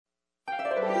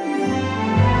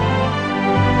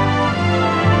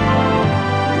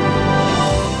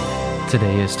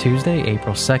Today is Tuesday,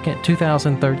 April 2nd,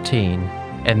 2013,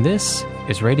 and this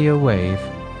is Radio Wave.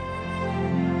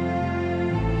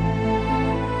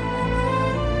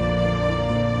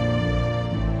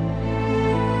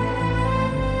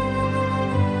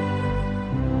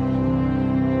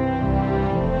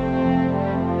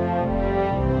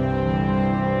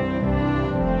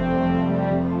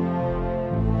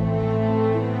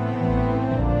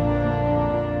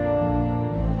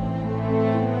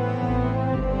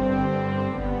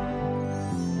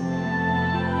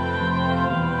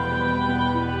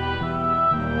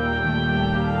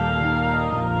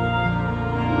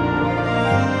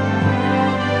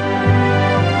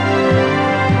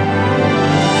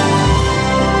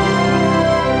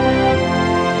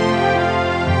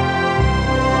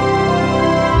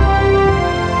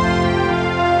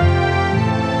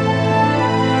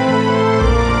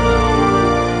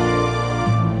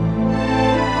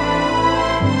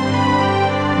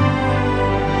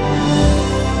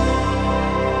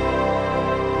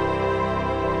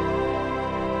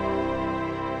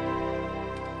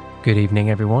 Good evening,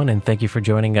 everyone, and thank you for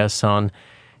joining us on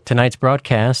tonight's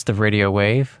broadcast of Radio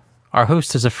Wave. Our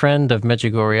host is a friend of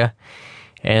Medjugorje,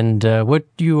 and what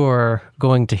you are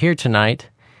going to hear tonight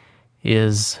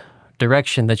is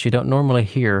direction that you don't normally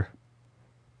hear,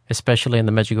 especially in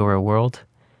the Medjugorje world.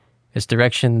 It's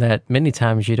direction that many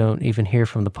times you don't even hear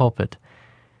from the pulpit.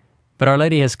 But Our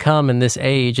Lady has come in this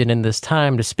age and in this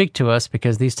time to speak to us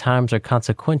because these times are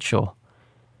consequential.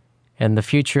 And the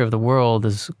future of the world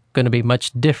is going to be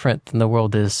much different than the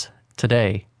world is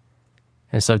today.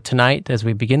 And so tonight, as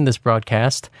we begin this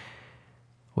broadcast,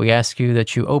 we ask you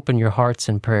that you open your hearts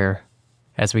in prayer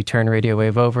as we turn Radio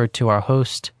Wave over to our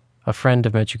host, a friend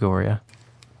of Medjugorje.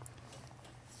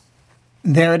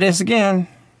 There it is again.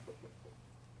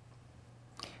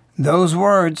 Those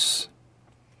words,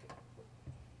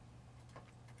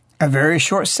 a very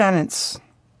short sentence.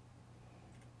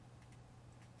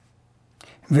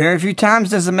 Very few times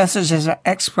does the message have an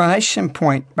explanation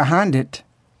point behind it.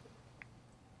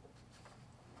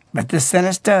 But this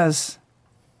sentence does.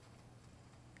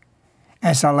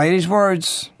 As Our Lady's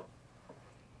words,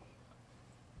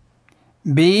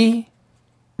 be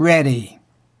ready.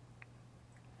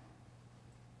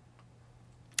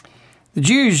 The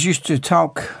Jews used to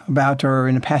talk about, or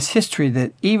in the past history,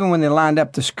 that even when they lined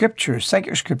up the scriptures,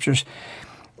 sacred scriptures,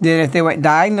 that if they went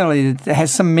diagonally, it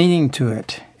has some meaning to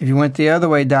it. If you went the other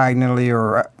way diagonally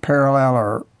or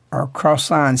parallel or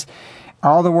cross lines,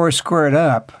 all the words squared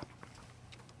up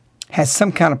has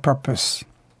some kind of purpose.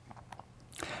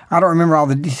 I don't remember all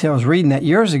the details reading that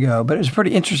years ago, but it was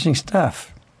pretty interesting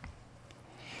stuff.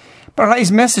 But Our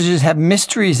Lady's messages have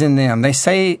mysteries in them. They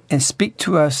say and speak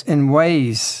to us in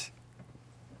ways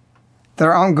that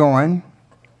are ongoing.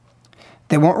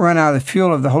 They won't run out of the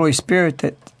fuel of the Holy Spirit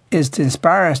that is to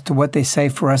inspire us to what they say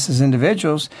for us as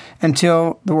individuals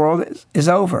until the world is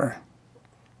over.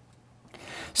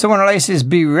 So when Our Lady says,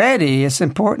 be ready, it's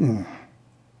important.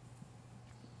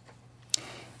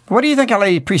 What do you think Our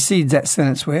Lady precedes that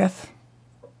sentence with?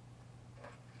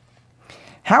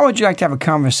 How would you like to have a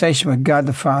conversation with God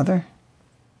the Father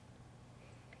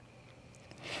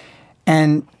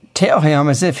and tell Him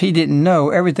as if He didn't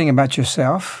know everything about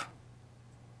yourself?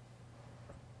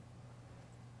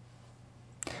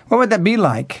 What would that be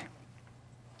like?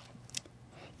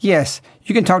 Yes,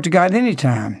 you can talk to God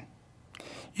anytime.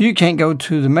 You can't go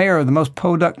to the mayor of the most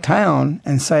podunk town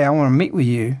and say, I want to meet with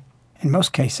you, in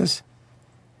most cases,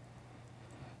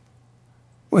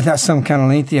 without some kind of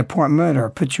lengthy appointment or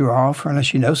put you off, or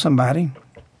unless you know somebody.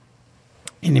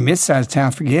 Any mid-sized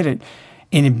town, forget it.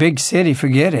 Any big city,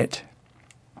 forget it.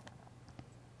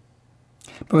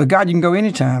 But with God, you can go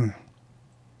anytime.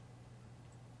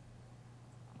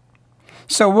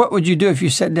 So what would you do if you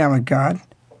sat down with God?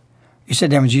 You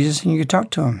sat down with Jesus and you could talk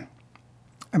to Him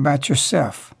about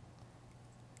yourself.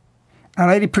 Our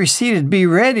Lady preceded, be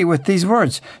ready with these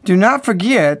words. Do not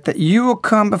forget that you will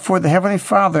come before the Heavenly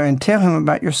Father and tell Him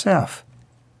about yourself.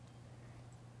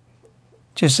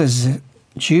 Just as the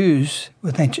Jews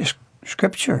with ancient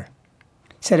Scripture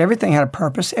said everything had a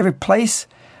purpose. Every place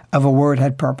of a word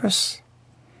had purpose.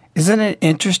 Isn't it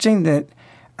interesting that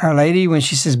Our Lady, when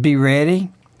she says be ready,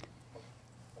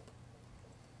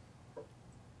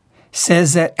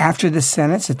 says that after this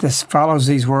sentence, that this follows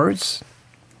these words?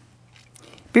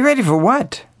 Be ready for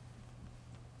what?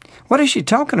 What is she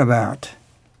talking about?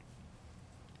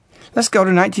 Let's go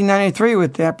to 1993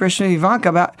 with the apparition of Ivanka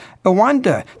about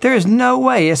Rwanda. There is no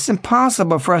way, it's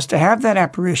impossible for us to have that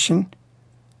apparition.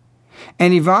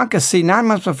 And Ivanka see 9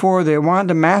 months before the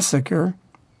Rwanda massacre,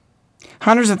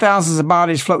 hundreds of thousands of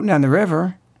bodies floating down the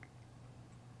river.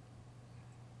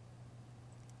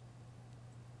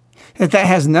 that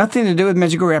has nothing to do with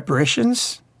Medjugorje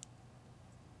apparitions?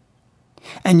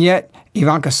 And yet,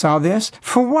 Ivanka saw this.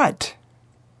 For what?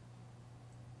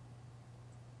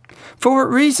 For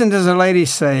what reason does a lady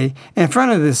say in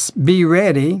front of this, be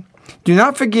ready, do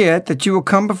not forget that you will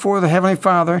come before the Heavenly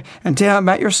Father and tell Him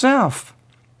about yourself.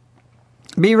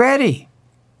 Be ready.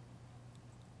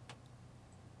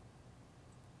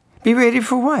 Be ready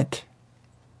for what?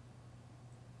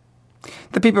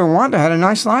 The people in Rwanda had a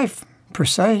nice life, per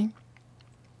se.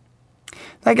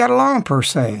 They got along, per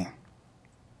se.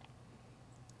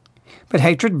 But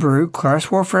hatred grew,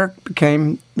 class warfare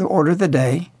became the order of the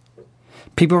day.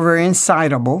 People were very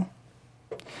incitable.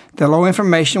 The low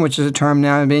information, which is a term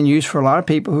now being used for a lot of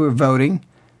people who are voting,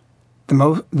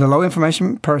 the low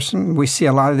information person, we see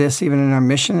a lot of this even in our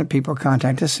mission, that people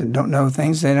contact us and don't know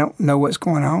things. They don't know what's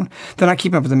going on. They're not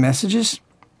keeping up with the messages.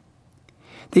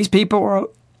 These people are,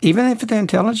 even if they're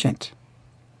intelligent,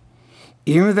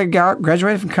 even if they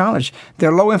graduated from college,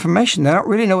 they're low information. They don't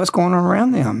really know what's going on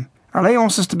around them. Our Lady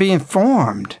wants us to be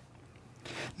informed.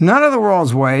 Not of the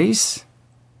world's ways,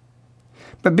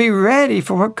 but be ready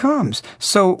for what comes.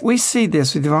 So we see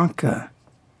this with Ivanka.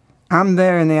 I'm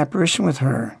there in the apparition with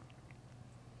her,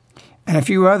 and a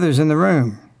few others in the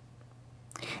room.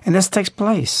 And this takes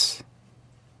place.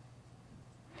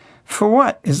 For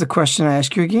what is the question I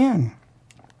ask you again?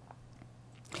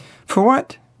 For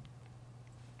what?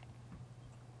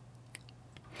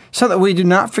 So that we do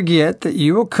not forget that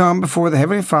you will come before the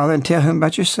Heavenly Father and tell Him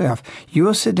about yourself. You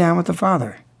will sit down with the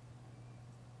Father.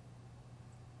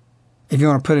 If you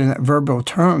want to put it in verbal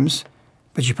terms,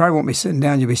 but you probably won't be sitting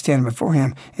down, you'll be standing before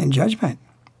Him in judgment.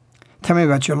 Tell me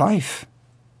about your life.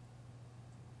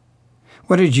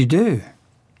 What did you do?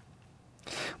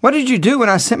 What did you do when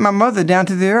I sent my mother down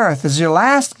to the earth as your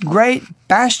last great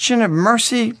bastion of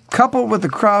mercy, coupled with the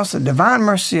cross, the divine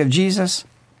mercy of Jesus?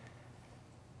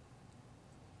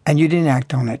 And you didn't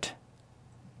act on it.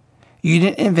 You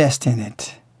didn't invest in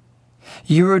it.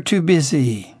 You were too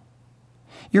busy.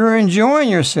 You were enjoying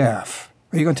yourself.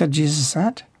 Are you going to tell Jesus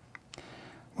that?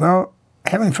 Well,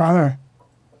 Heavenly Father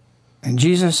and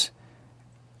Jesus,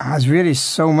 I was really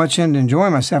so much into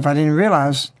enjoying myself, I didn't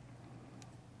realize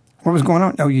what was going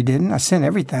on. No, you didn't. I sent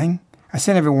everything. I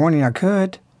sent every warning I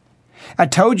could. I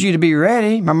told you to be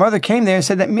ready. My mother came there and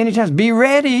said that many times. Be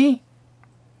ready.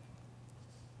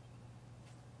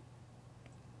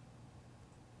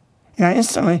 And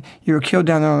instantly, you were killed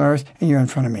down there on earth, and you're in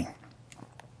front of me.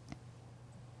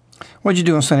 What'd you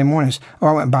do on Sunday mornings? Oh,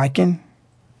 I went biking.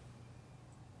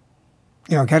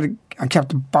 You know, I kept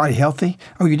the body healthy.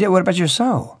 Oh, you did? What about your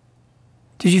soul?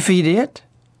 Did you feed it?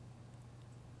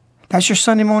 That's your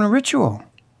Sunday morning ritual.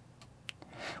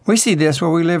 We see this where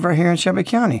we live right here in Shelby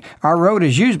County. Our road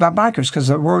is used by bikers because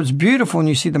the road's beautiful and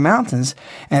you see the mountains,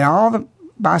 and all the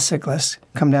bicyclists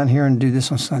come down here and do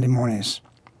this on Sunday mornings.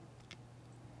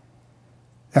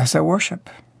 That's their worship.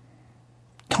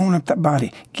 Tone up that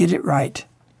body. Get it right.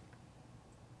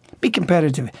 Be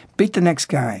competitive. Beat the next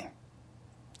guy.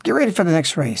 Get ready for the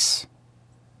next race.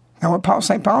 Now what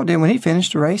St. Paul did when he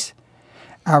finished the race,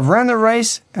 I've run the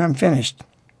race and I'm finished.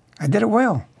 I did it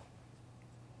well.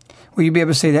 Will you be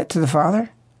able to say that to the Father?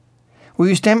 Will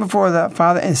you stand before the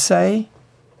Father and say,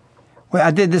 well,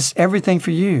 I did this everything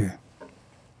for you.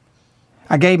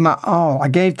 I gave my all. I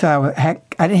didn't have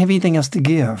anything else to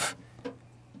give.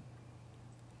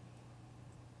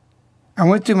 I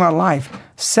went through my life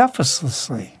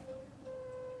selflessly,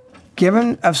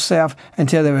 given of self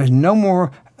until there was no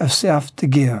more of self to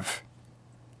give.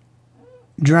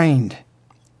 Drained,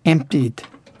 emptied.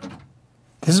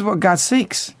 This is what God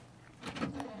seeks.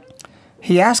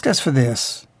 He asks us for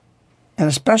this in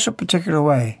a special, particular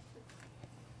way.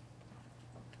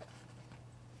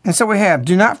 And so we have,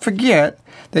 do not forget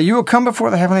that you will come before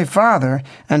the Heavenly Father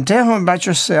and tell Him about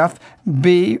yourself,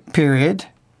 be, period.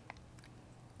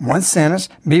 One sentence,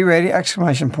 be ready,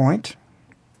 exclamation point.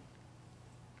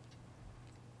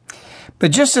 But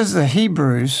just as the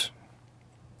Hebrews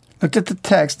looked at the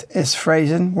text, its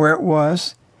phrasing, where it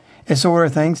was, its order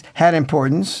of things, had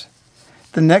importance,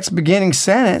 the next beginning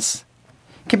sentence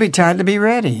can be tied to be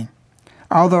ready.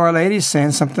 Although Our Lady's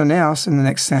saying something else in the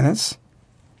next sentence,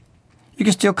 you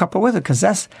can still couple with it because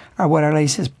that's what Our Lady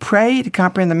says. Pray to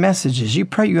comprehend the messages. You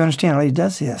pray, you understand. Our Lady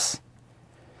does this.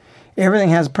 Everything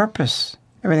has a purpose.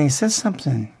 Everything says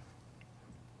something.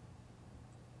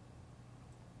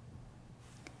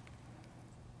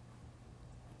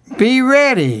 Be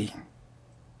ready.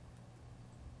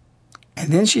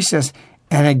 And then she says,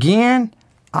 and again,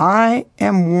 I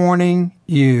am warning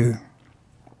you.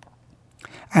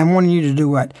 I'm warning you to do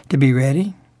what? To be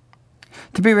ready.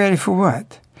 To be ready for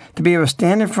what? To be able to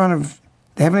stand in front of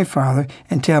the Heavenly Father,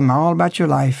 and tell Him all about your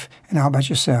life and all about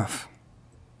yourself.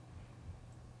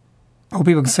 Oh,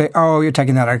 people can say, oh, you're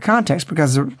taking that out of context,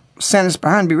 because the sentence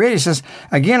behind be ready says,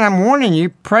 again, I'm warning you,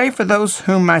 pray for those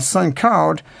whom my Son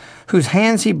called, whose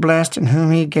hands He blessed and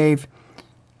whom He gave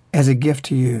as a gift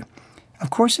to you. Of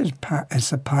course, it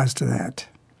applies to that.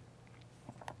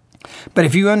 But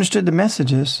if you understood the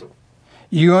messages,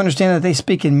 you understand that they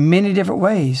speak in many different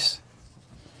ways,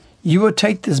 you will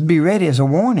take this be ready as a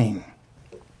warning.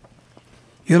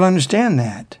 You'll understand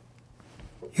that.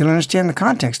 You'll understand the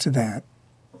context of that.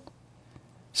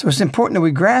 So it's important that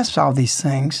we grasp all these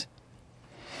things.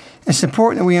 It's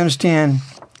important that we understand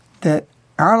that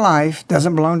our life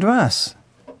doesn't belong to us,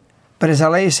 but as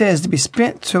Our Lady says, to be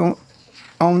spent to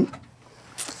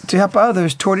help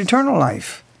others toward eternal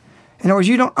life. In other words,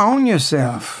 you don't own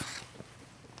yourself.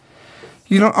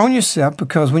 You don't own yourself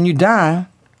because when you die,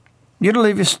 you're to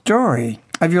leave a story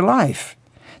of your life.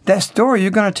 That story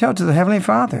you're going to tell to the Heavenly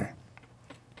Father.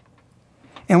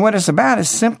 And what it's about is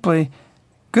simply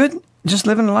good. Just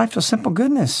living a life of simple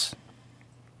goodness.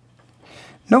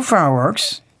 No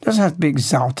fireworks. It doesn't have to be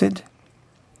exalted.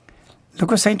 Look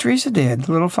what St. Teresa did,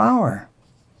 the little flower.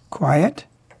 Quiet,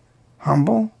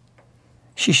 humble.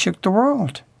 She shook the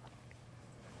world.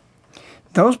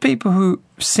 Those people who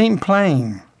seem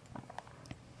plain,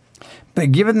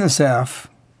 but give it themselves,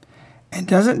 and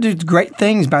doesn't do great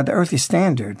things by the earthly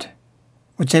standard,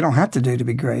 which they don't have to do to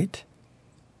be great,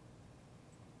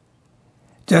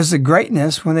 does the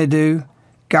greatness when they do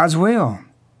God's will.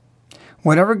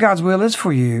 Whatever God's will is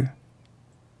for you,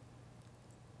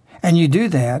 and you do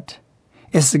that,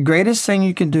 it's the greatest thing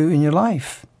you can do in your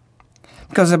life.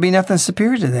 Because there'll be nothing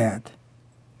superior to that.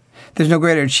 There's no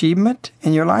greater achievement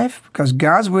in your life because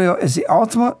God's will is the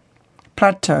ultimate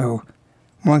plateau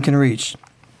one can reach.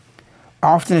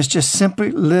 Often it's just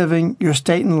simply living your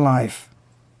state in life.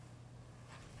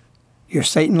 Your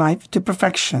state in life to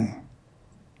perfection.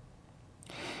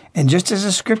 And just as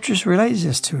the Scriptures relates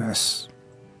this to us,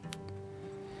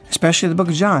 especially the book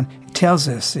of John, it tells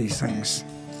us these things.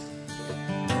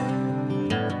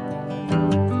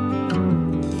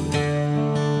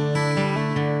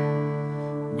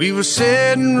 We were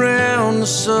sitting round the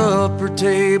supper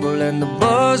table, and the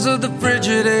buzz of the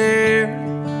frigid air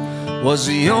was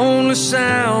the only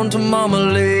sound till Mama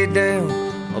laid down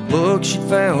a book she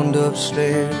found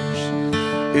upstairs.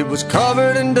 It was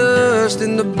covered in dust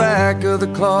in the back of the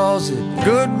closet,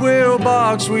 Goodwill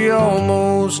box, we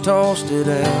almost tossed it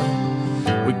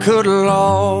out. We could have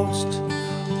lost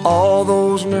all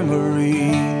those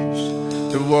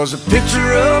memories. There was a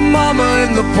picture of Mama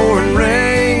in the pouring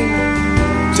rain,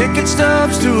 ticket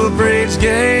stubs to a Braves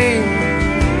game,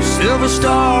 silver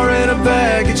star and a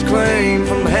baggage claim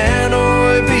from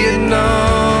Hanoi,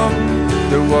 Vietnam.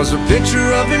 There was a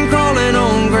picture of him crawling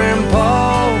on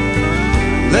Grandpa,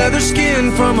 leather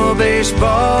skin from a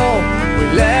baseball. We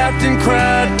laughed and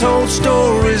cried, told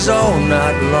stories all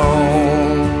night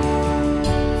long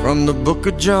from the book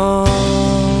of John.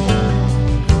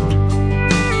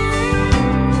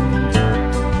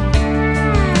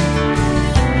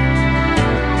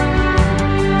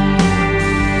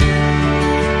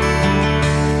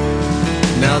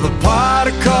 Now the pot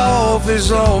of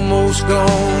coffee's almost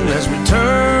gone as we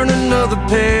turn another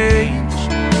page.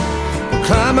 We're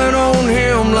climbing on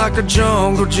him like a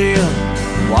jungle gym,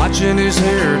 watching his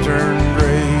hair turn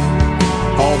gray.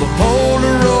 All the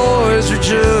Polaroids are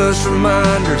just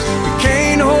reminders. We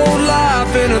can't hold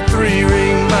life in a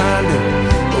 3-ring binder,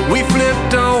 but we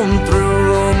flipped on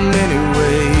through them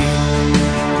anyway.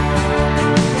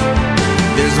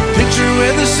 There's a picture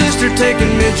with a sister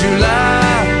taking mid-July,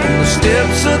 on the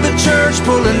steps of the church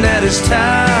pulling at his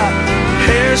tie.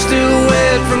 Hair still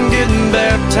wet from getting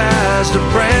baptized, a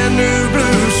brand new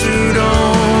blue suit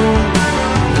on,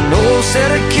 an old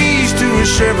set of keys to a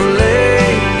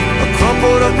Chevrolet, a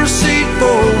crumpled up receipt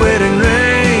for a wedding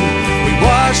ring. We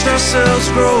watched ourselves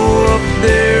grow up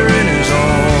there in his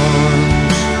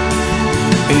arms,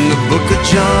 in the book of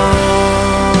John.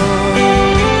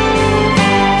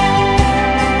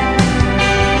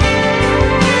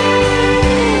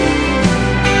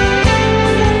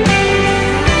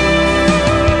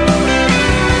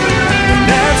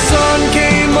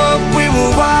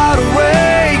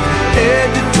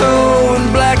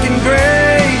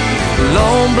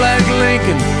 Black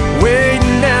Lincoln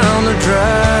waiting down the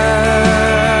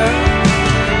drive.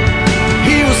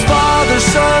 He was father,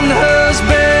 son,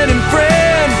 husband, and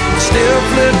friend. Still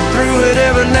flip through it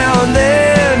every now and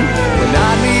then when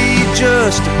I need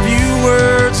just a few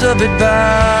words of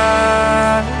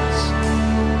advice.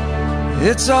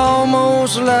 It's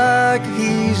almost like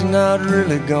he's not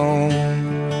really gone.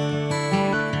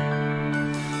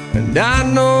 and I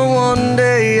know one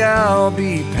day I'll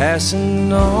be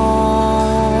passing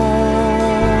on.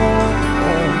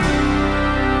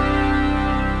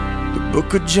 The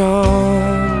book of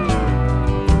John.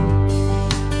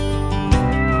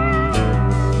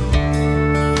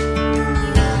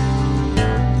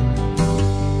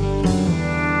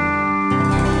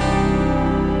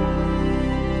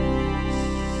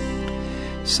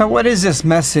 So what is this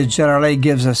message that Our Lady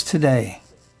gives us today?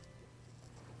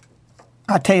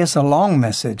 I tell you, it's a long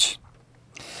message.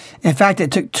 In fact,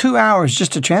 it took 2 hours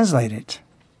just to translate it.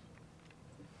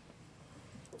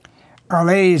 Our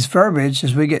Lady's verbiage,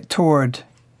 as we get toward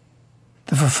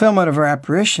the fulfillment of her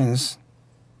apparitions,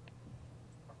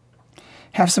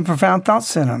 have some profound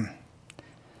thoughts in them.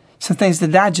 Some things to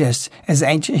digest, as the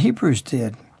ancient Hebrews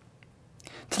did.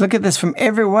 To look at this from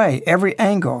every way, every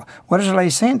angle. What is Our Lady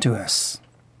saying to us?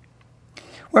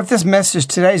 Well, if this message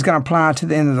today is going to apply to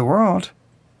the end of the world,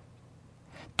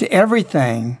 to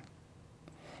everything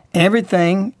and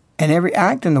every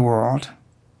act in the world,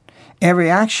 every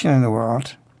action in the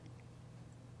world,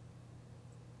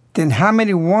 then how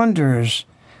many wonders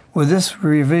will this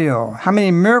reveal? How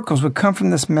many miracles would come from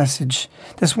this message,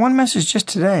 this one message just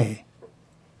today,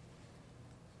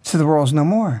 so the world's no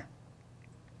more?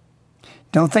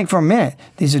 Don't think for a minute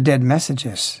these are dead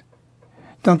messages.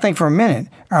 Don't think for a minute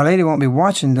Our Lady won't be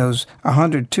watching those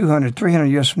 100, 200, 300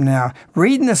 years from now,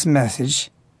 reading this message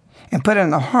and put it in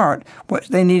the heart what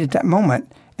they need at that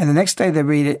moment, and the next day they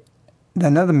read it,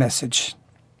 another message.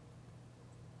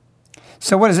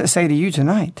 So what does it say to you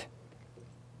tonight?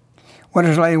 What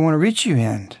does Our Lady want to reach you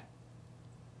in?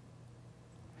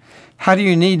 How do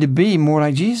you need to be more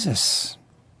like Jesus?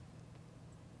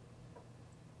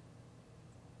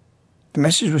 The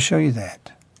message will show you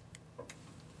that.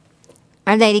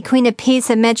 Our Lady, Queen of Peace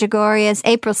of Medjugorje's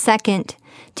April 2nd,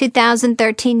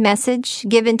 2013 message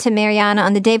given to Mariana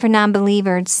on the Day for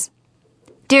Non-Believers.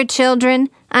 Dear children,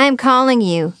 I am calling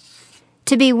you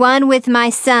to be one with my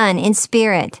Son in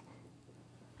spirit.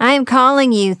 I am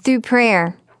calling you through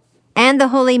prayer and the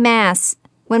Holy Mass,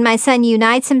 when my Son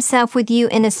unites himself with you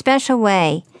in a special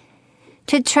way,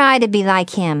 to try to be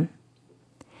like him.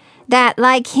 That,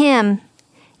 like him,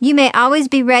 you may always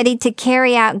be ready to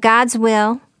carry out God's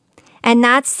will and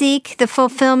not seek the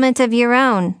fulfillment of your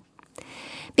own.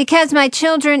 Because, my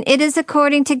children, it is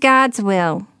according to God's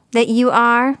will that you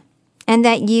are and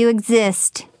that you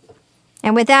exist.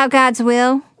 And without God's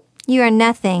will, you are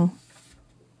nothing.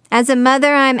 As a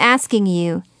mother, I am asking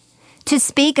you to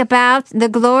speak about the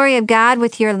glory of God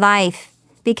with your life,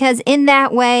 because in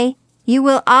that way you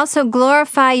will also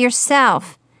glorify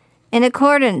yourself in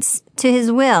accordance to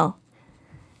His will.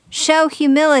 Show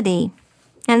humility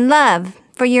and love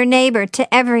for your neighbor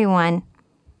to everyone.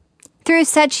 Through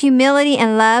such humility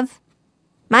and love,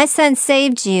 my Son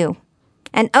saved you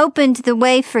and opened the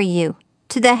way for you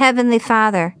to the Heavenly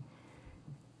Father.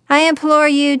 I implore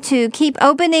you to keep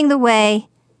opening the way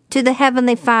to the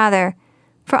Heavenly Father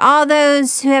for all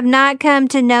those who have not come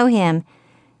to know Him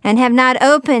and have not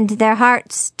opened their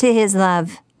hearts to His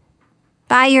love.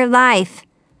 By your life,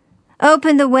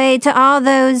 open the way to all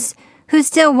those who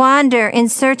still wander in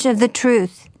search of the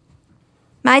truth.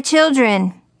 My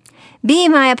children, be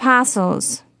my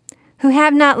apostles who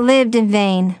have not lived in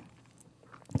vain.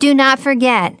 Do not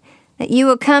forget that you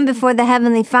will come before the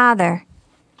Heavenly Father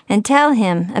and tell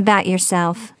Him about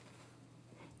yourself.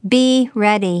 Be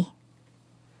ready.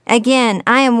 Again,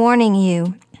 I am warning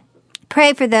you.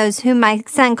 Pray for those whom my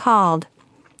Son called,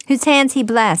 whose hands He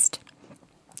blessed,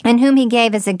 and whom He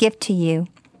gave as a gift to you.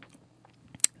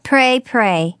 Pray,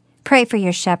 pray, pray for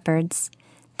your shepherds.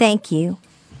 Thank you.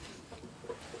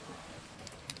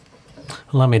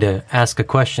 Allow me to ask a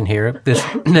question here. This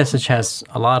message has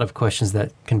a lot of questions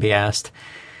that can be asked.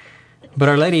 But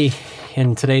Our Lady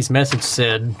in today's message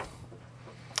said,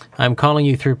 I'm calling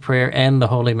you through prayer and the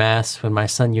Holy Mass when my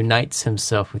Son unites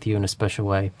himself with you in a special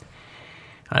way.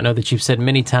 I know that you've said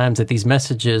many times that these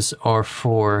messages are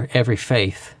for every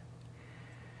faith,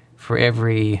 for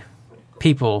every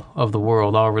people of the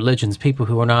world, all religions, people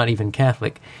who are not even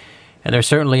Catholic. And there's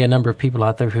certainly a number of people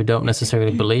out there who don't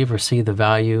necessarily believe or see the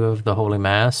value of the Holy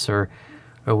Mass or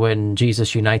when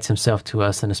Jesus unites himself to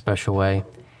us in a special way.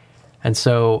 And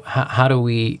so how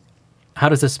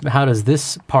does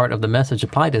this part of the message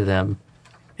apply to them,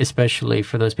 especially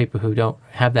for those people who don't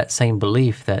have that same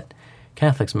belief that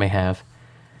Catholics may have?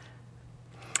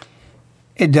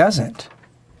 It doesn't.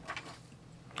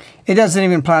 It doesn't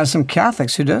even apply to some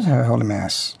Catholics who don't have a Holy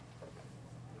Mass.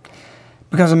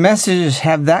 Because the messages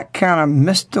have that kind of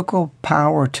mystical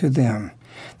power to them.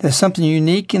 There's something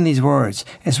unique in these words.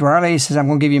 It's where Our Lady says, I'm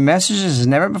going to give you messages as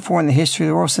never before in the history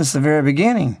of the world since the very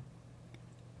beginning.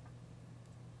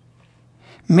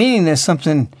 meaning there's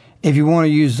something, if you want to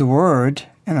use the word,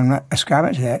 and I'm not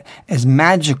ascribing it to that, as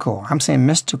magical. I'm saying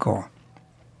mystical.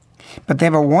 But they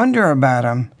have a wonder about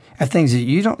them of things that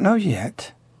you don't know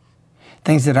yet,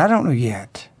 things that I don't know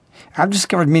yet. I've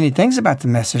discovered many things about the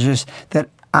messages that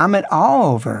I'm at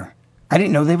awe over. I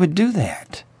didn't know they would do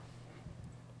that.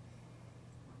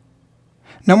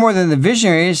 No more than the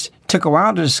visionaries took a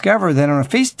while to discover that on a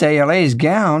feast day, a lady's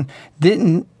gown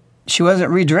she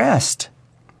wasn't redressed.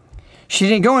 She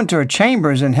didn't go into her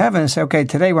chambers in heaven and say, okay,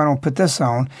 today why don't put this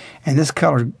on and this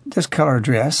color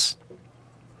dress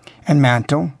and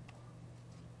mantle.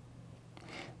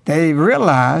 They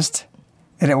realized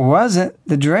that it wasn't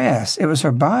the dress, it was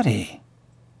her body.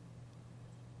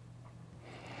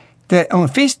 That on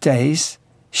feast days,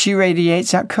 she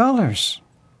radiates out colors.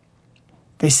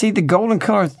 They see the golden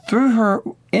color through her,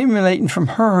 emanating from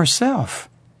her herself,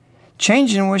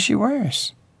 changing what she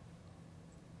wears.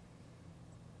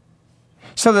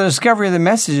 So the discovery of the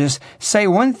messages say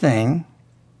one thing,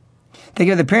 they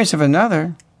give the appearance of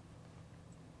another,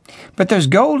 but there's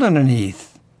gold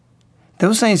underneath.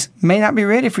 Those things may not be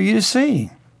ready for you to see.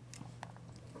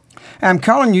 I'm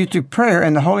calling you through prayer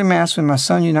and the Holy Mass when my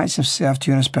son unites himself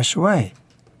to you in a special way.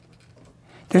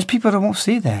 There's people that won't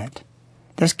see that.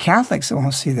 There's Catholics that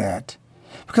won't see that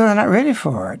because they're not ready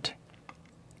for it.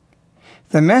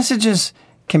 The messages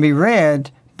can be read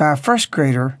by a first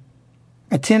grader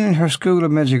attending her school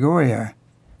of Medjugorje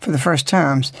for the first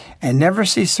times and never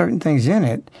see certain things in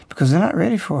it because they're not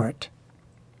ready for it.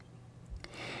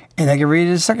 And they can read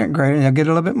it as a second grader and they'll get a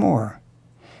little bit more.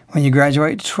 When you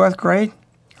graduate to 12th grade,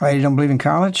 a lady don't believe in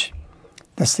college,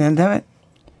 that's the end of it.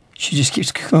 She just keeps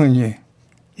schooling you.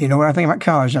 You know what I think about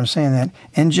college? I'm saying that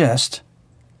in jest,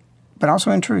 but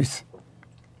also in truth.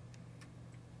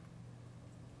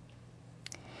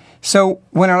 So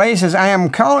when Our Lady says, I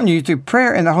am calling you through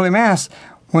prayer and the Holy Mass,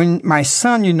 when my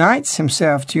son unites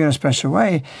himself to you in a special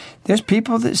way, there's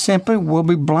people that simply will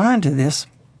be blind to this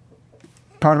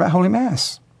part about Holy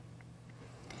Mass.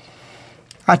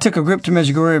 I took a group to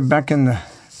Medjugorje back in the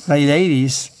late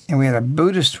 80s, and we had a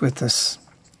Buddhist with us.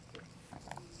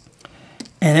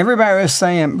 And everybody was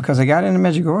saying, because I got into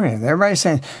Medjugorje, everybody's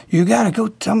saying, you got to go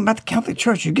tell them about the Catholic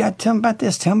Church. You got to tell them about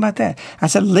this, tell them about that. I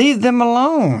said, leave them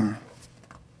alone.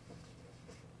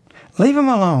 Leave them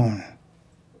alone.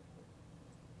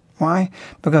 Why?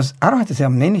 Because I don't have to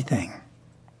tell them anything.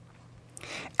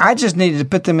 I just needed to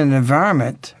put them in an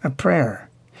environment of prayer.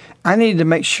 I needed to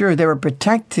make sure they were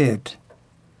protected,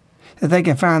 that they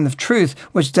can find the truth,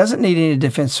 which doesn't need any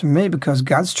defense from me because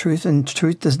God's truth, and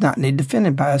truth does not need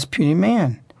defended by us puny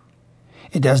man.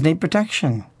 It does need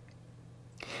protection.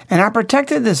 And I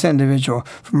protected this individual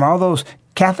from all those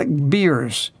Catholic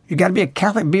beers. You got to be a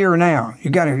Catholic beer now.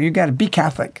 You got to be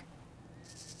Catholic.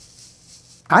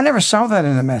 I never saw that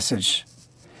in the message.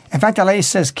 In fact, the lady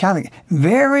says Catholic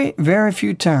very, very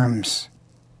few times.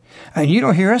 And you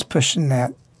don't hear us pushing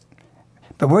that.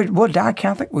 But we'll die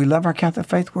Catholic. We love our Catholic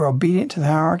faith. We're obedient to the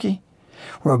hierarchy.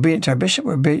 We're obedient to our bishop.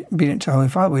 We're obedient to the Holy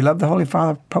Father. We love the Holy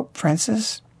Father, Pope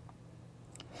Francis.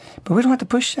 But we don't have to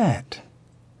push that.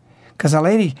 Because Our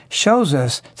Lady shows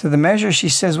us, to the measure she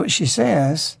says what she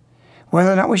says,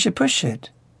 whether or not we should push it.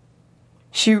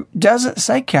 She doesn't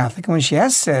say Catholic. And when she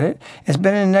has said it, it's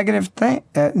been in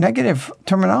negative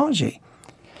terminology.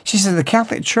 She says the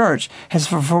Catholic Church has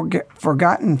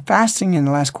forgotten fasting in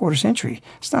the last quarter century.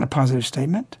 It's not a positive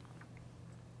statement.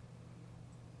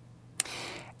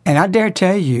 And I dare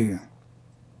tell you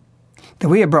that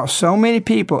we have brought so many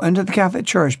people into the Catholic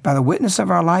Church by the witness of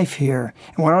our life here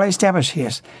and what Our Lady established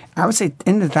here. I would say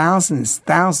in the thousands,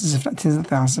 if not tens of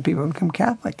thousands of people have become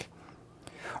Catholic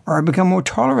or have become more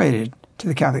tolerated to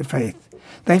the Catholic faith.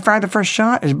 They fired the first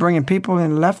shot as bringing people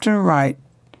in left and right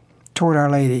toward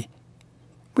Our Lady.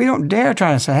 We don't dare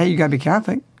try to say, hey, you got to be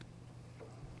Catholic.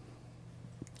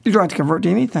 You don't have to convert to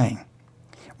anything.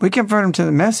 We convert them to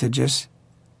the messages,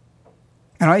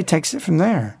 and Our Lady takes it from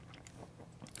there.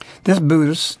 This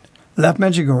Buddhist left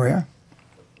Medjugorje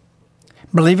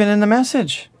believing in the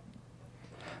message.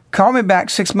 Called me back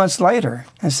 6 months later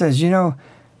and says, I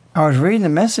was reading the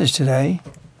message today.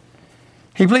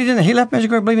 He left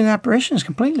Medjugorje believing in apparitions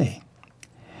completely.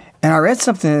 And I read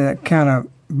something that kind of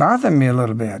bothered me a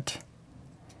little bit.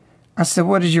 I said,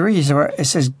 what did you read? He said, well, it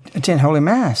says, attend Holy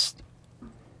Mass.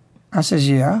 I says,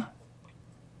 yeah.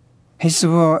 He said,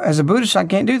 well, as a Buddhist, I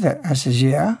can't do that. I says,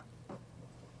 yeah.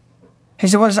 He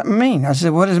said, what does that mean? I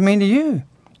said, what does it mean to you?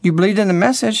 You believed in the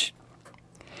message.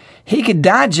 He could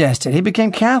digest it. He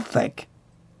became Catholic.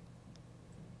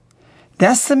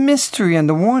 That's the mystery and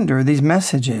the wonder of these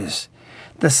messages.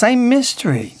 The same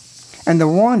mystery and the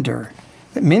wonder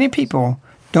that many people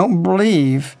don't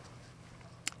believe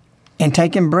in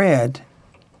taking bread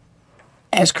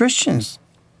as Christians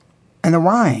and the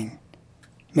wine.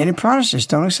 Many Protestants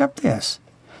don't accept this.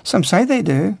 Some say they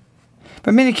do,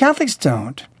 but many Catholics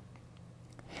don't.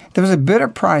 There was a bitter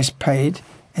price paid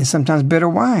and sometimes bitter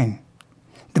wine.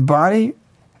 The body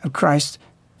of Christ,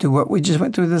 to what we just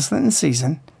went through this Lenten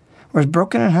season, was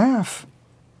broken in half.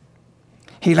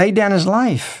 He laid down his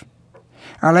life.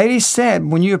 Our Lady said,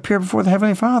 when you appear before the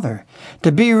Heavenly Father,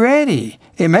 to be ready.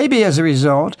 It may be as a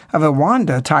result of a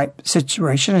Wanda-type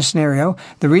situation and scenario.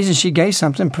 The reason she gave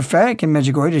something prophetic in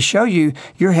Medjugorje to show you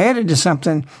you're headed to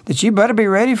something that you better be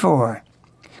ready for.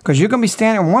 Because you're going to be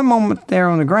standing one moment there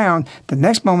on the ground, the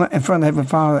next moment in front of the Heavenly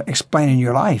Father explaining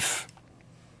your life.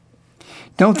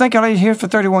 Don't think Our Lady's here for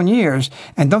 31 years,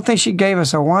 and don't think she gave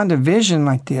us a Wanda vision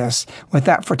like this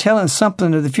without foretelling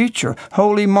something of the future.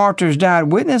 Holy martyrs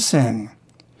died witnessing.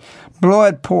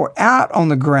 Blood poured out on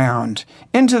the ground,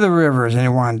 into the rivers in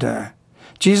Rwanda.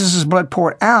 Jesus' blood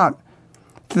poured out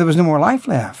till there was no more life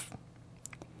left.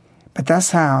 But that's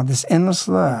how this endless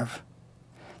love,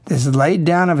 this laid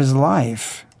down of his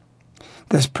life,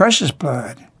 this precious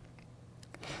blood,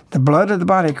 the blood of the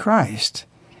body of Christ,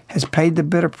 has paid the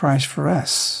bitter price for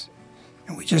us.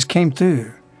 And we just came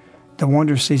through the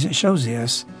wonder season that shows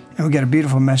this, and we got a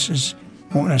beautiful message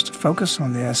wanting us to focus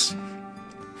on this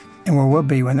and where we'll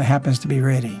be when it happens to be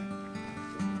ready.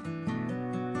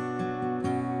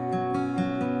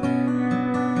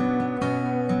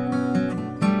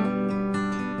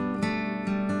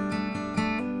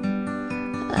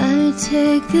 I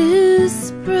take this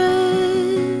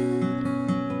bread,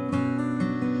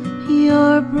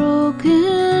 your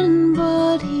broken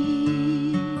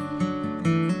body,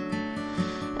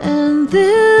 and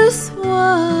this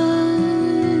wine,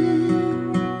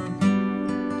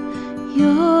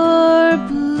 your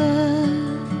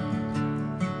blood.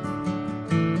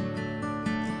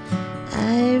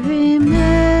 I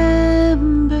remember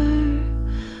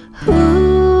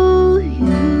who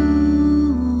you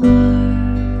were.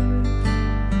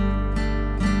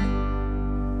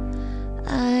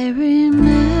 I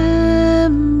remember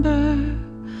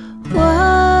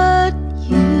what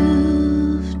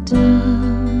you've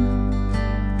done.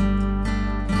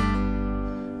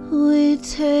 We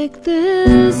take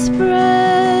this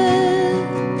bread,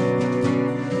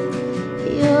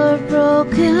 your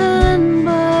broken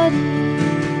body,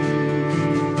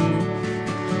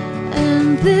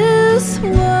 and this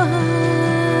wine,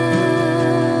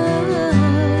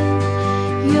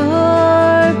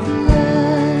 your blood.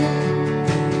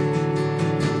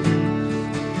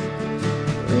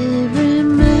 We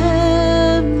remember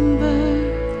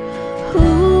who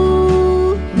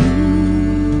you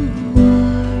were.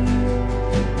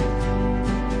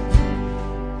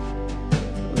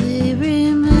 We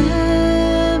remember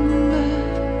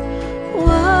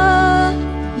what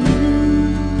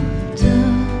you've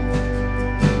done.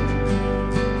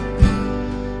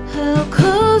 How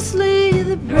costly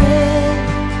the bread,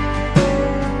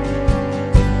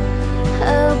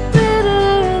 how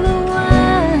bitter the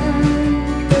wine,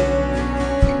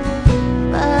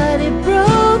 body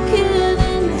broken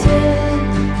and dead,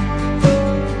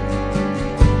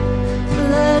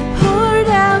 blood poured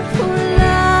out for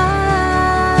life.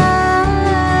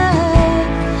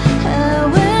 How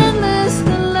endless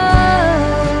the love.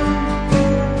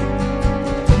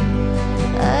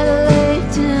 I laid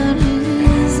down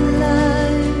his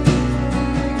life.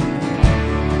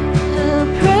 How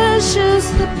precious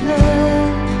the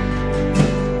blood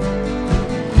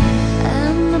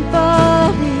and the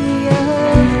body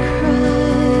of Christ.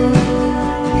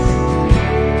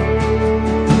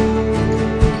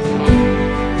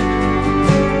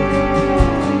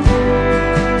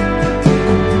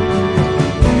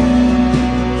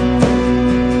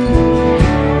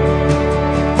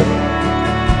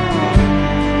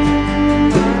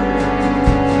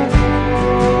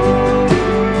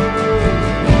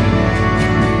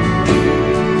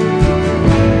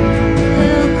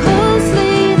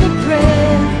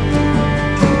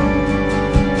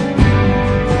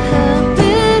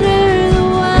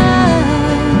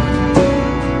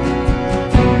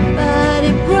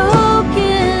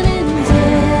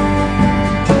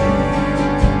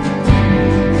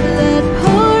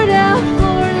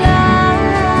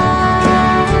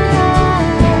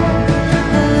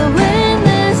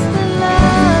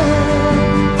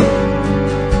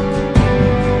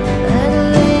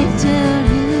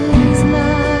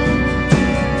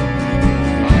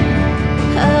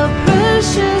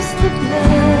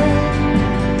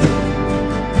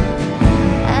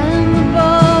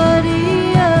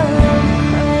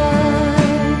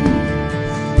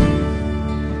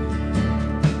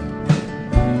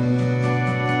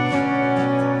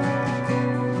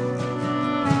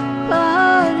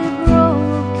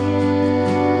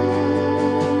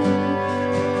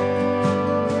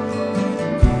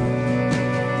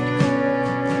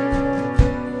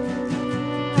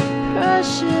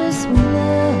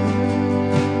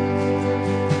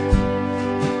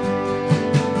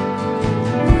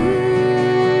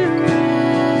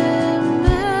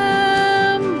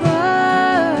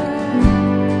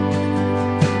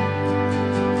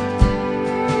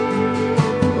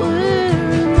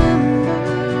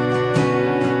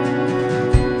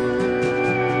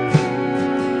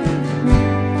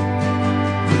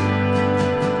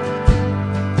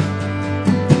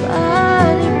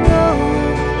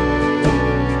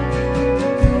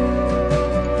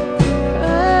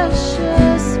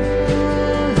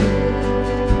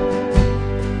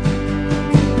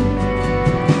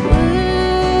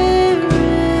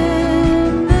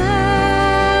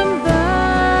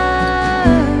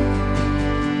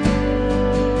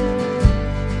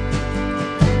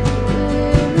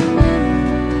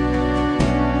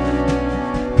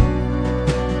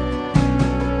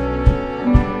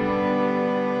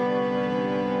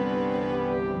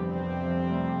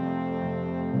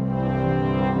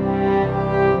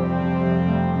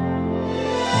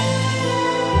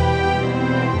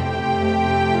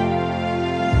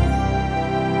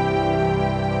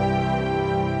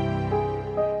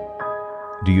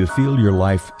 Do you feel your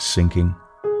life sinking?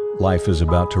 Life is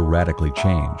about to radically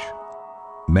change.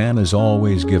 Man is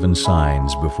always given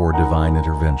signs before divine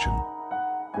intervention.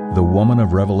 The woman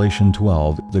of Revelation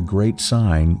 12, the great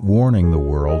sign warning the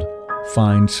world,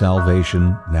 find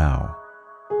salvation now.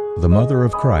 The Mother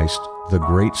of Christ, the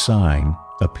great sign,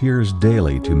 appears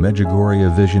daily to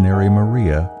Medjugorje visionary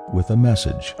Maria with a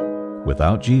message.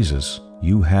 Without Jesus,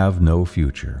 you have no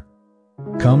future.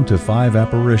 Come to 5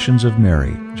 apparitions of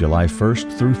Mary, July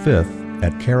 1st through 5th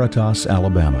at Caritas,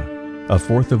 Alabama. A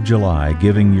 4th of July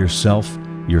giving yourself,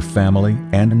 your family,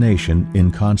 and nation in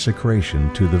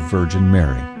consecration to the Virgin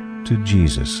Mary, to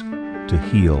Jesus, to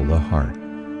heal the heart.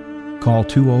 Call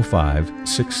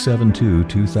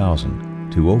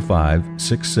 205-672-2000,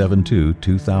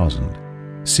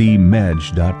 205-672-2000. See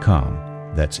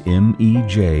Medj.com. That's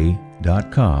MEJ.com,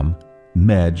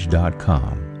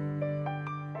 Medj.com.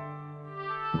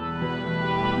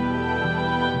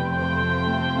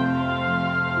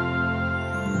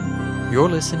 You're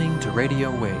listening to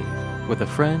Radio Wave with a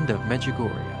Friend of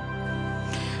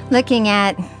Medjugorje. Looking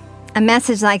at a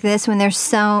message like this when there's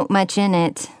so much in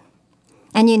it,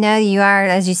 and you know you are,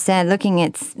 as you said, looking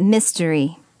at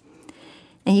mystery,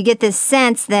 and you get this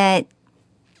sense that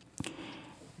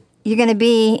you're going to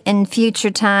be in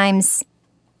future times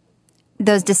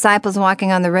those disciples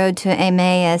walking on the road to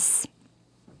Emmaus,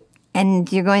 and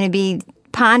you're going to be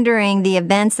pondering the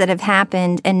events that have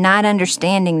happened and not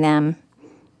understanding them,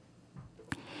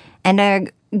 and are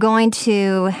going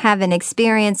to have an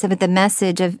experience with the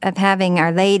message of having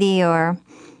Our Lady or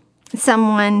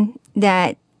someone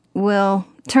that will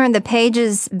turn the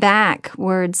pages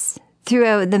backwards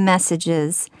through the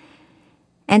messages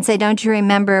and say, don't you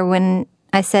remember when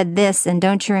I said this, and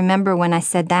don't you remember when I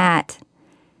said that?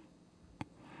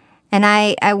 And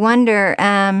I wonder,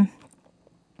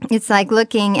 it's like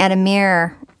looking at a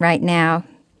mirror right now,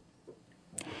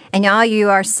 and all you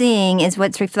are seeing is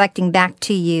what's reflecting back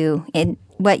to you, and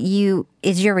what you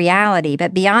is your reality.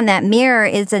 But beyond that mirror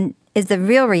is the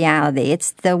real reality.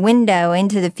 It's the window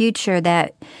into the future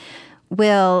that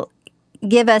will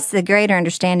give us the greater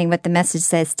understanding what the message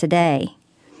says today.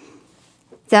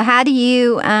 So how do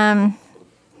you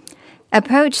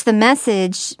approach the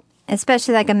message,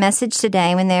 especially like a message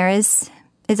today when there is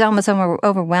almost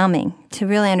overwhelming, to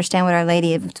really understand what Our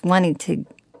Lady is wanting to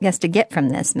get from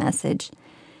this message?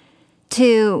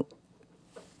 To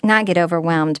not get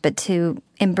overwhelmed, but to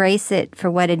embrace it for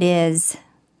what it is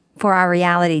for our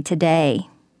reality today,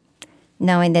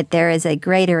 knowing that there is a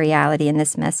greater reality in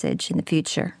this message in the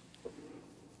future.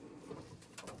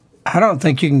 I don't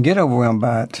think you can get overwhelmed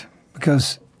by it,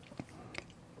 because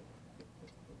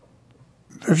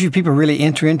very few people really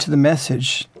enter into the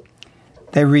message.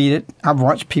 They read it. I've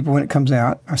watched people when it comes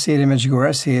out. I see it in Medjugorje.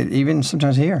 I see it even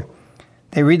sometimes here.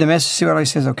 They read the message, see what it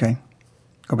says, okay,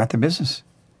 go about their business.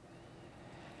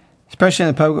 Especially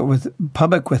in the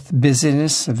public with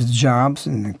busyness of jobs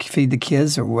and feed the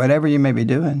kids or whatever you may be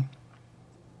doing.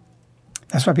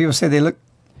 That's why people say they look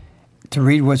to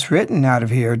read what's written out of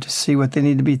here to see what they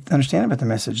need to understand about the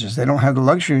messages. They don't have the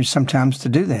luxury sometimes to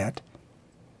do that.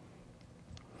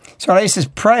 So Our Lady says,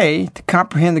 pray to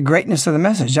comprehend the greatness of the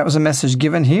message. That was a message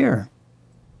given here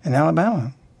in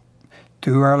Alabama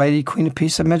through Our Lady, Queen of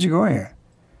Peace of Medjugorje,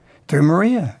 through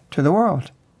Maria to the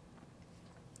world.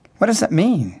 What does that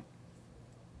mean?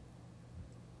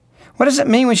 What does it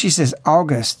mean when she says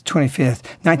August 25th,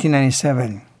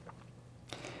 1997?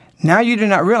 Now you do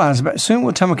not realize, but soon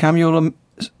will come a time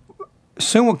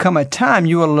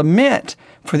you will lament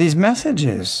for these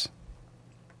messages.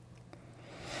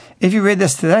 If you read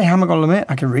this today, how am I going to lament?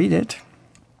 I can read it.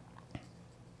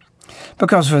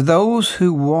 Because for those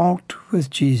who walked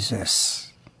with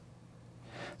Jesus,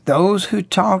 those who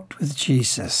talked with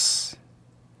Jesus,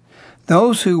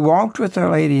 those who walked with Our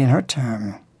Lady in her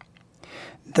time,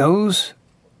 those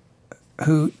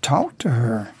who talked to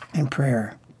her in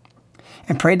prayer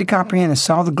and prayed to comprehend and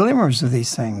saw the glimmers of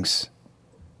these things.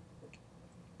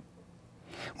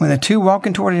 When the two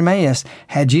walking toward Emmaus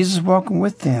had Jesus walking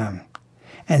with them,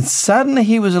 and suddenly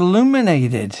he was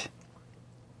illuminated.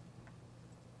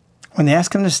 When they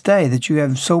asked him to stay, that you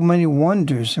have so many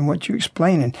wonders in what you're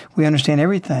explaining, we understand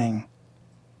everything.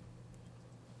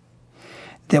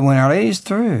 That when Our Lady's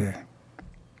through,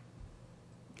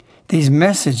 these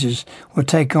messages will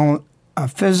take on a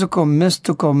physical,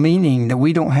 mystical meaning that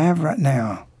we don't have right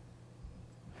now.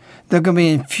 They're going to be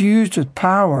infused with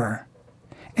power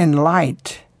and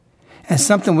light and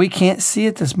something we can't see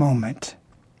at this moment.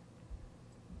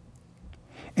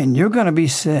 And you're going to be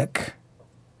sick.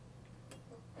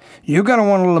 You're going to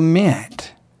want to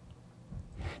lament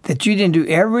that you didn't do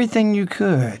everything you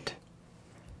could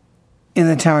in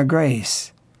the time of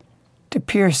grace to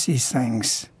pierce these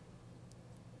things.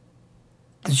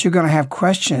 That you're going to have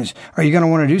questions, or you're going to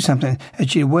want to do something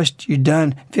that you wished you'd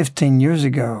done 15 years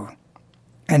ago.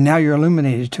 And now you're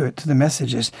illuminated to the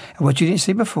messages of what you didn't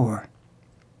see before.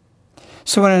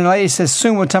 So when a lady says,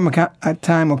 soon a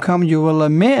time will come you will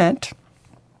lament,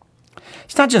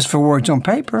 it's not just for words on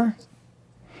paper.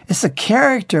 It's the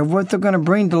character of what they're going to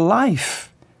bring to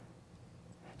life.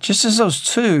 Just as those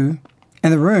two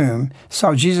in the room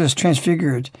saw Jesus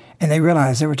transfigured, and they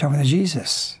realized they were talking to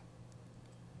Jesus.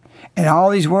 And all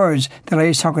these words the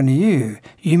lady's talking to you,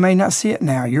 you may not see it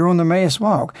now. You're on the Emmaus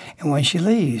walk. And when she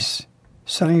leaves,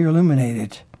 suddenly you're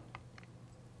illuminated.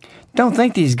 Don't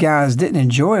think these guys didn't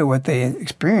enjoy what they had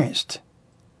experienced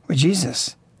with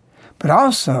Jesus, but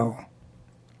also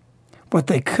what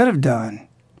they could have done,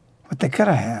 what they could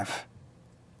have.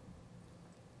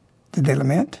 Did they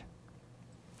lament?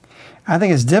 I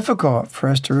think it's difficult for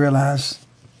us to realize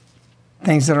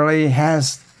things that Our Lady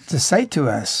has to say to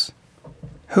us.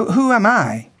 Who am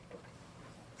I?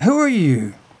 Who are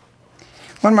you?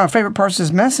 One of my favorite parts of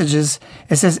this message is,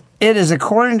 it says, it is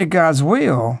according to God's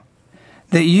will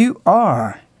that you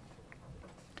are.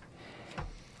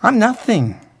 I'm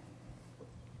nothing.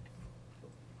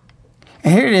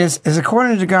 And here it is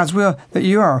according to God's will that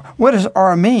you are. What does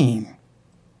 "are" mean?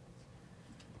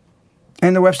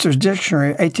 In the Webster's Dictionary,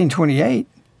 1828,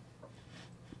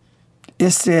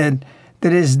 it said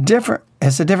that it's different.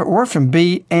 It's a different word from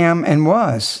be, am, and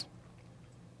was.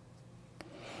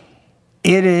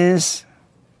 It is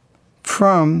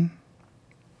from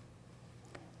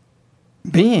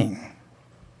being,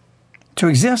 to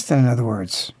exist, in other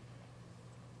words.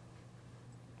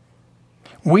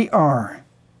 We are.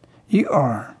 You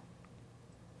are.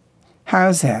 How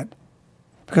is that?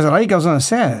 Because the lady goes on and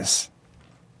says,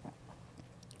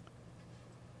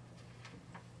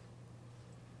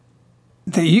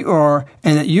 that you are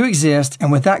and that you exist,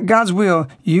 and without God's will,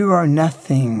 you are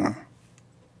nothing.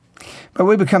 But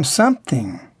we become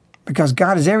something because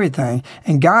God is everything,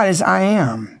 and God is I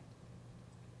am.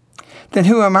 Then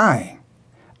who am I?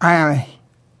 I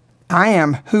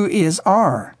am who is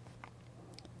are.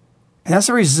 And that's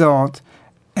a result,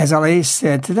 as Our Lady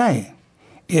said today.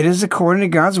 It is according to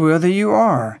God's will that you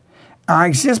are. I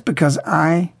exist because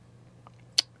I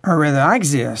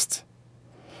exist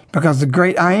because the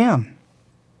great I am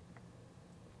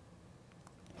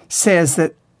says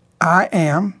that I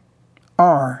am,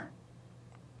 are.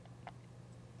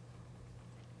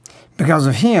 Because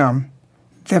of Him,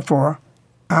 therefore,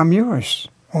 I'm yours.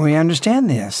 When we understand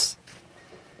this,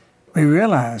 we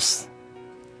realize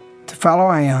to follow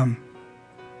I am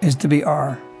is to be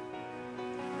are.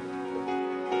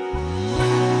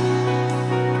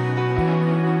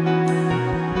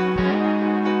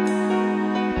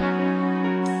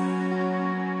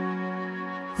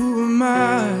 Who am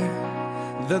I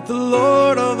that the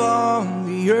Lord of all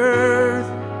the earth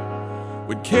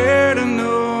would care to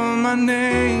know my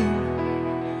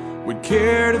name, would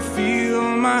care to feel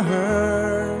my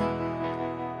hurt?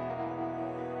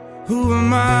 Who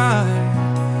am I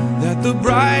that the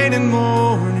bright and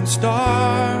morning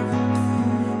star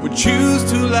would choose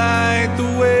to light the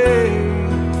way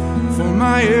for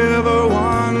my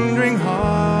ever-wandering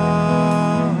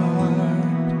heart?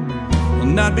 Well,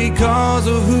 not because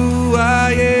of who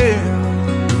I am,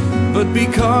 but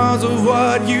because of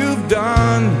what you've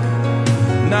done.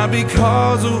 Not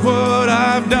because of what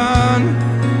I've done,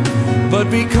 but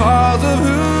because of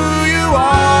who you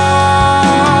are.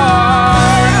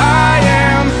 I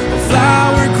am a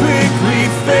flower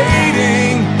quickly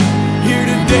fading, here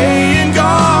today and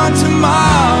gone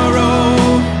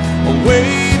tomorrow, a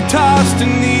wave tossed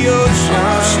in the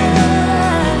ocean,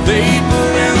 vapor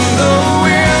in the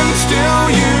wind.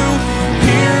 Still you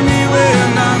hear me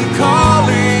when I'm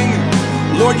calling,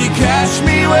 Lord, you catch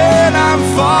me when I'm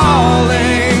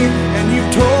falling, and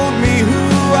you've told me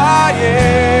who I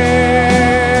am.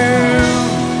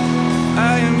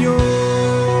 I am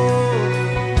yours.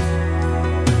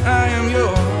 I am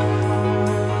yours.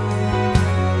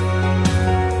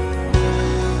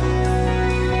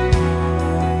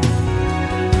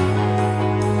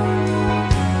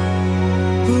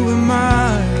 Who am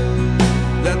I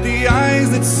that the eyes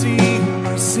that see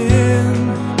my sin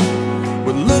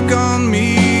would look on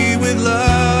me with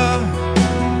love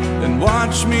and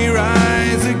watch me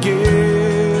rise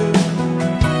again?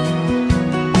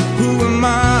 Who am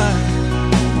I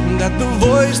that the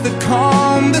voice that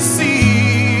calmed the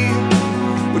sea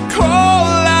would call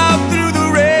out through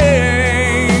the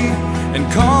rain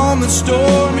and calm the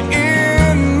storm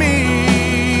in me?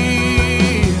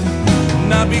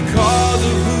 Not because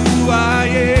of who I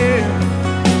am,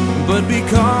 but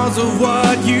because of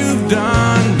what you've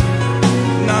done.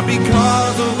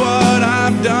 because of what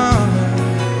I've done,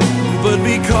 but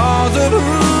because of who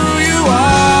you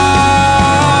are.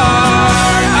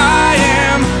 I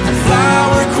am a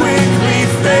flower quickly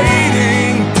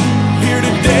fading, here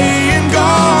today and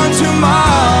gone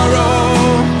tomorrow,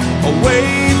 a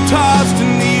wave tossed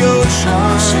in the ocean,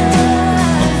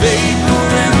 a vapor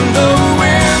in the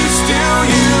wind. Still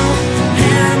you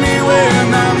hear me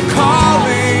when I'm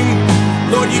calling,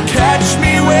 Lord, you catch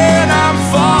me when I'm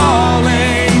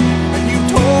falling, and you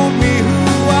told me who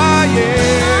I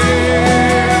am.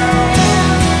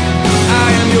 I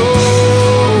am yours.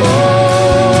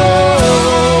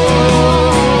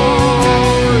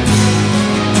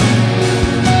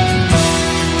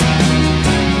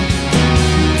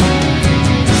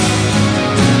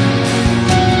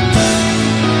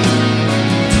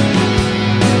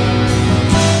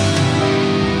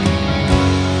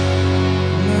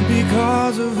 Not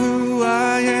because of who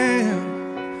I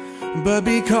am, but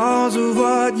because of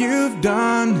what you've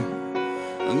done.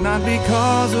 Not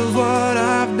because of what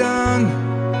I've done,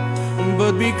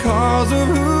 but because of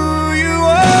who you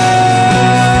are.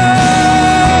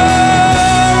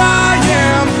 I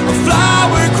am a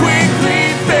flower quickly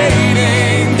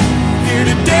fading, here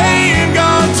today and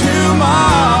gone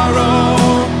tomorrow,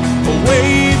 a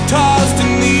wave tossed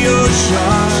in the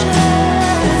ocean,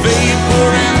 a vapor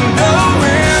in the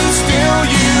wind. Still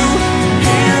you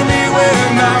hear me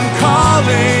when I'm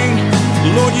calling,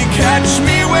 Lord, you catch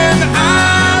me when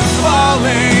I'm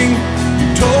falling. You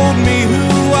told me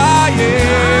who I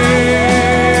am.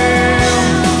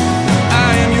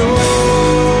 I am yours.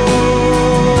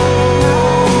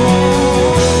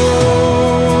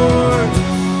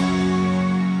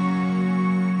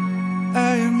 I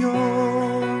am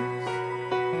yours.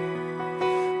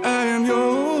 I am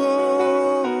yours.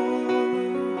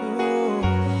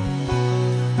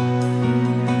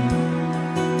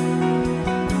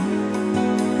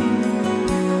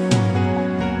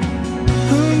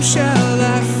 Whom shall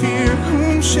I fear?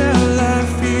 Whom shall I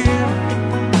fear?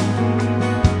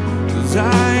 'Cause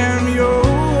I am yours.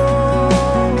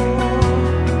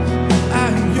 I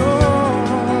am yours.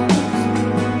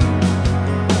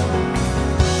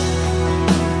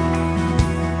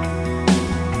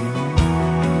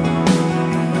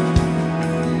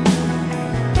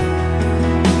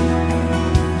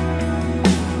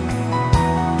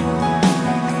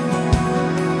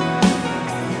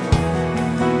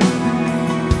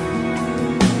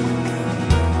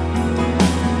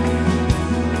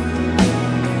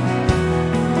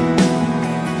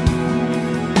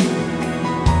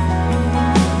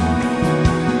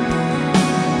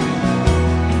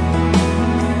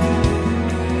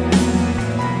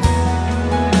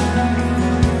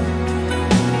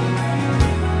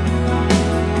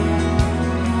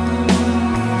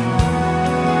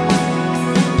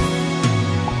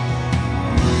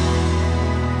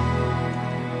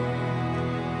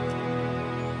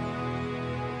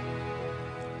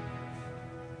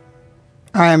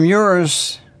 I am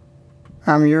yours.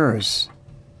 I'm yours.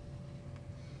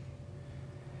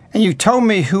 And you told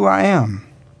me who I am.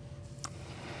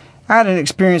 I had an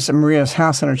experience at Maria's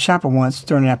house in her chapel once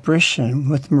during an apparition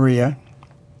with Maria.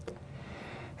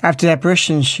 After the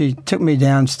apparition, she took me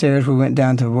downstairs. We went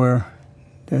down to where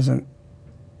there's a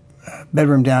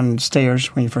bedroom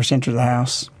downstairs when you first enter the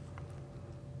house.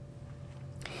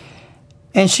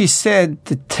 And she said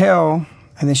to tell,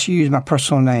 and then she used my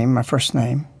personal name, my first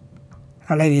name.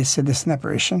 Our lady had said this in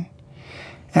apparition.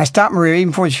 And I stopped Maria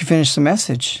even before she finished the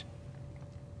message.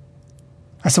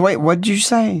 I said, wait, what did you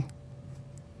say?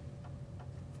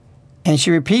 And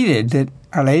she repeated that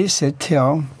Our Lady said,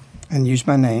 tell, and used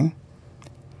my name.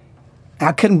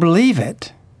 I couldn't believe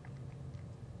it.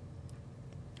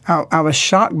 I was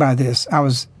shocked by this. I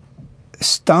was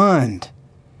stunned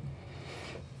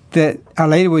that Our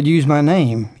Lady would use my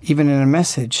name, even in a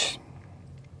message.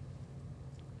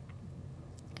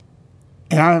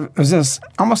 And I was just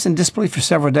almost in disbelief for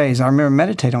several days. I remember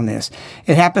meditating on this.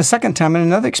 It happened a second time in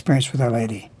another experience with Our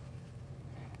Lady.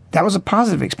 That was a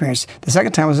positive experience. The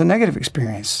second time was a negative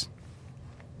experience.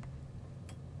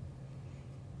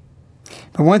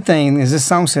 But one thing is this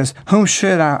song says, whom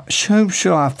shall I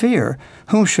fear?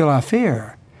 Whom shall I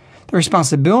fear? The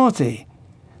responsibility,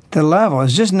 the level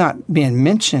is just not being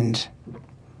mentioned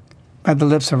by the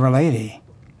lips of Our Lady.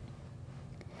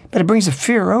 But it brings a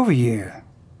fear over you.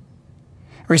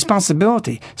 A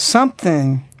responsibility,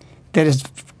 something that is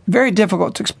very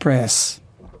difficult to express.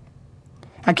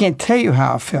 I can't tell you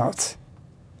how I felt.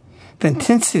 The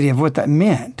intensity of what that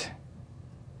meant.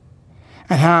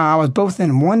 And how I was both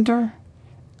in wonder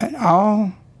and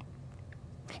awe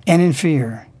and in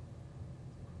fear.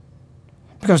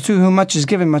 Because to whom much is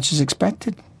given, much is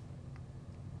expected.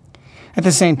 At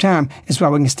the same time, it's why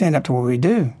we can stand up to what we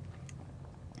do.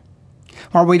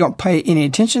 Or we don't pay any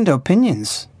attention to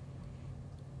opinions.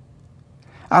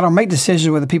 I don't make decisions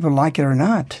whether people like it or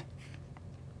not.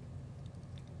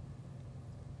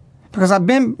 Because I've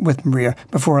been with Maria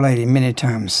before a lady many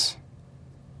times.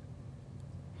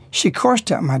 She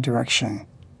coursed out my direction.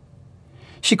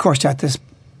 She coursed out this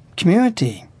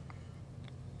community.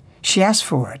 She asked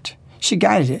for it. She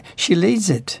guided it. She leads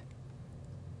it.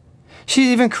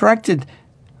 She even corrected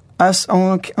us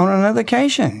on another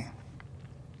occasion.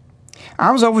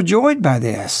 I was overjoyed by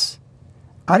this.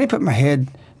 I didn't put my head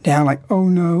down like, oh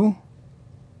no.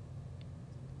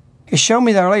 It showed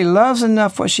me that Our Lady loves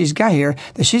enough what she's got here,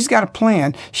 that she's got a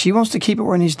plan. She wants to keep it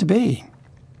where it needs to be.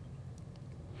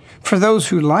 For those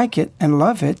who like it and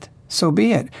love it, so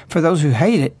be it. For those who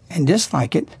hate it and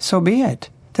dislike it, so be it.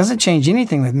 Doesn't change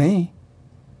anything with me.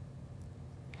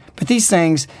 But these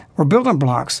things were building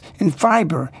blocks in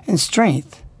fiber and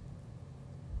strength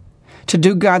to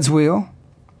do God's will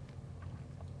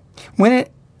when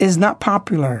it is not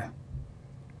popular,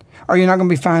 or you're not going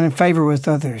to be finding favor with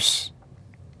others.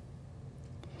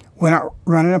 We're not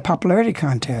running a popularity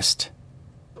contest.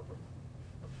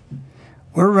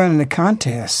 We're running a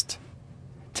contest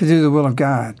to do the will of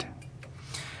God.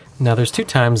 Now, there's 2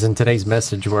 times in today's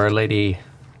message where Our Lady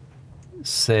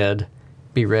said,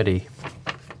 be ready.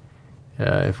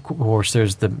 Of course,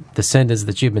 there's the sentence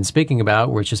that you've been speaking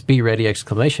about, where it's just be ready,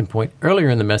 exclamation point. Earlier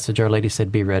in the message, Our Lady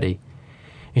said, be ready.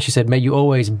 And she said, may you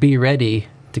always be ready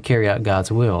to carry out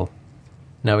God's will.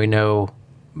 Now, we know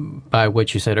by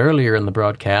what you said earlier in the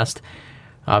broadcast,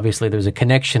 obviously there's a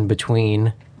connection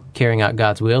between carrying out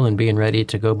God's will and being ready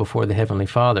to go before the Heavenly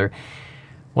Father.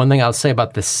 One thing I'll say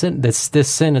about this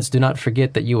sentence, do not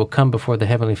forget that you will come before the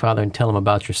Heavenly Father and tell Him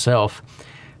about yourself.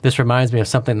 This reminds me of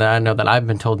something that I know that I've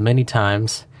been told many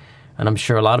times, and I'm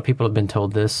sure a lot of people have been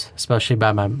told this, especially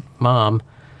by my mom.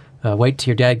 Wait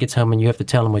till your dad gets home and you have to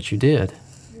tell him what you did.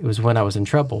 It was when I was in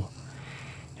trouble.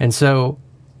 And so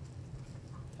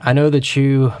I know that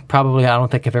you probably, I don't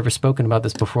think I've ever spoken about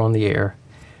this before on the air,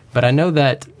 but I know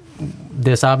that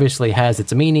this obviously has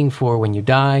its meaning for when you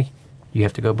die, you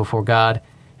have to go before God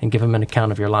and give Him an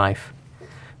account of your life.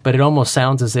 But it almost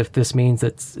sounds as if this means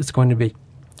that it's going to be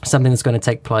something that's going to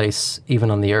take place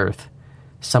even on the earth,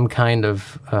 some kind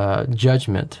of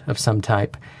judgment of some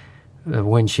type.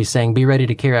 When she's saying, be ready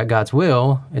to carry out God's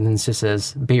will, and then she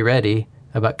says, be ready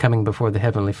about coming before the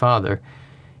Heavenly Father.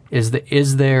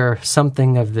 Is there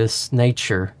something of this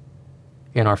nature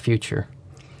in our future?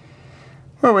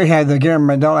 Well, we had the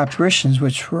Medjugorje apparitions,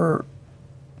 which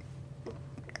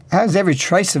has every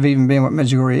trace of even being what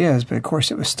Medjugorje is, but of course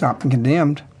it was stopped and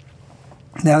condemned.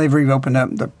 Now they've reopened up.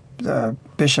 The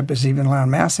bishop is even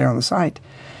allowing Mass there on the site.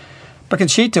 But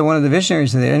Conchita, one of the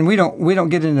visionaries there, and we don't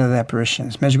get into the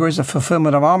apparitions. Medjugorje is the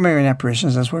fulfillment of all Marian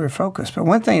apparitions. That's where we're focused. But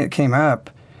one thing that came up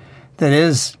that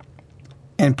is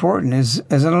important is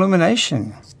an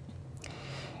illumination.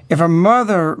 If a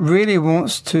mother really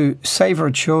wants to save her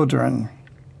children,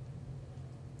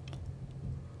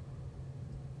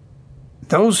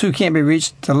 those who can't be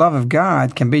reached, the love of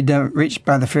God can be reached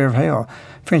by the fear of hell.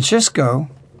 Francisco,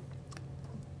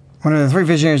 one of the 3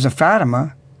 visionaries of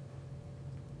Fatima,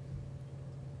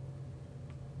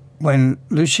 when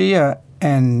Lucia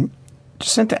and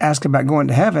Jacinta asked about going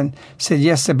to heaven, said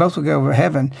yes, they both will go to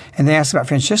heaven. And they asked about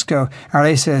Francisco. Our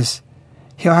Lady says,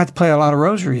 he'll have to play a lot of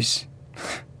rosaries.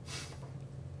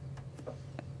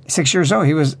 6 years old.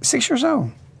 He was 6 years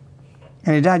old.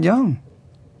 And he died young.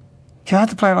 He'll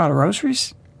have to play a lot of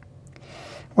rosaries.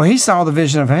 Well, he saw the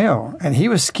vision of hell, and he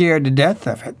was scared to death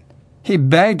of it. He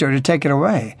begged her to take it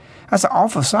away. That's an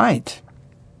awful sight.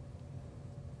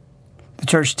 The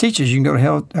church teaches you can go to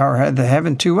hell or the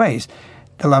heaven 2 ways.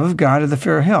 The love of God or the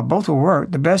fear of hell. Both will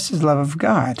work. The best is love of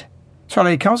God. So Our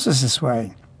Lady calls us this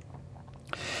way.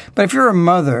 But if you're a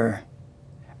mother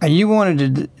and you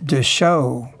wanted to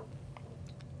show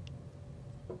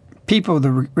people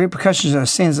the repercussions of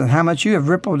sins and how much you have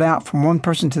rippled out from one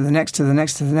person to the next, to the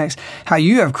next, to the next, how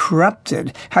you have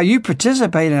corrupted, how you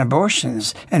participate in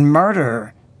abortions and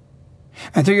murder,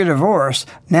 and through your divorce,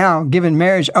 now giving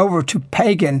marriage over to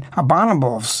pagan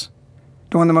abominables,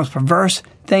 doing the most perverse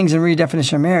things in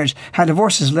redefinition of marriage, how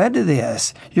divorce has led to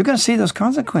this. You're going to see those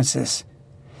consequences.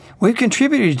 We've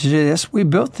contributed to this. We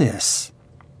built this.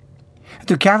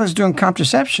 Through Catholics doing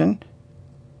contraception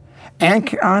and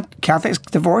Catholics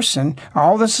divorcing,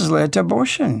 all this has led to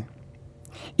abortion.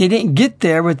 You didn't get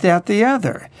there without the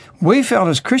other. We failed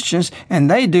as Christians, and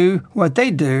they do what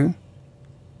they do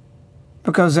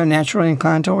because they're naturally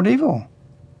inclined toward evil.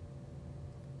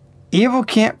 Evil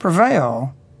can't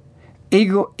prevail.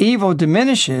 Evil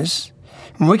diminishes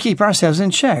And we keep ourselves in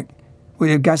check.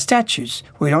 We've got statutes.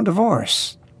 We don't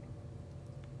divorce.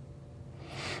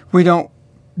 We don't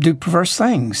do perverse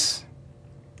things.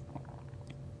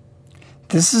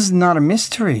 This is not a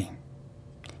mystery.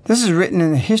 This is written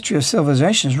in the history of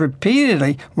civilizations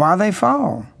repeatedly why they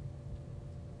fall.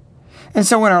 And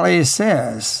so when Our Lady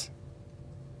says,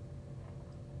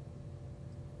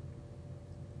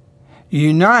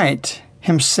 unite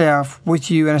himself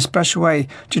with you in a special way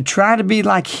to try to be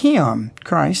like him,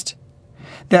 Christ,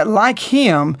 that like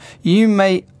him you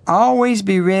may always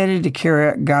be ready to carry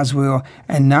out God's will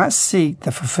and not seek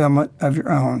the fulfillment of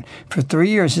your own. For 3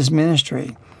 years his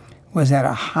ministry was at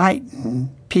a heightened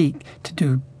peak to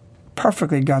do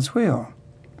perfectly God's will.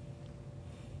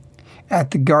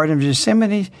 At the Garden of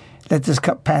Gethsemane, let this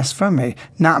cup pass from me.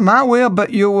 Not my will,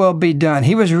 but your will be done.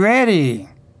 He was ready.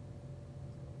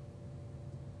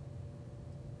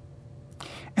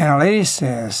 And Our Lady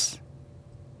says,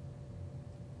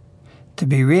 to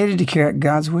be ready to carry out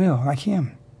God's will like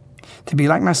him. To be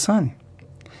like my son,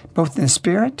 both in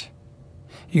spirit,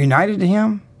 united to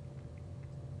him.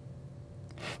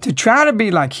 To try to be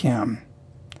like him.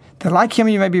 That like him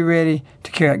you may be ready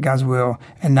to carry out God's will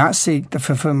and not seek the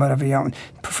fulfillment of your own.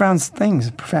 Profound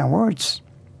things, profound words.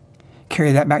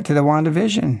 Carry that back to the Wanda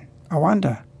vision,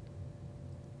 Wanda.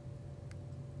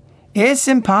 It's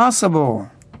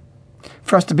impossible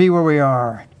for us to be where we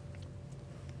are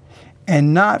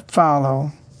and not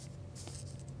follow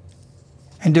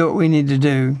and do what we need to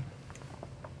do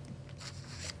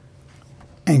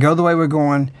and go the way we're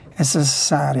going as a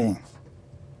society.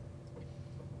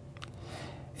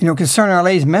 You know, concerning Our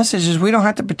Lady's messages, we don't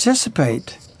have to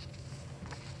participate.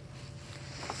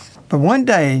 But one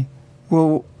day,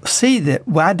 we'll see that,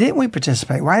 why didn't we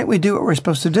participate? Why didn't we do what we're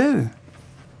supposed to do?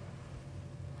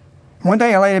 One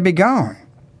day, Our Lady will be gone.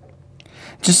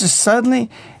 Just as suddenly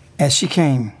as she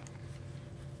came.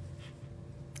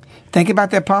 Think about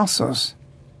the apostles.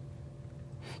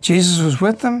 Jesus was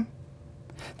with them.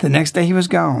 The next day he was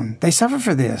gone. They suffered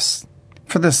for this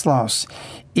loss.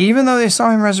 Even though they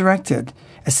saw him resurrected,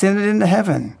 ascended into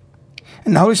heaven,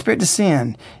 and the Holy Spirit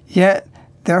descend, yet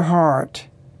their heart,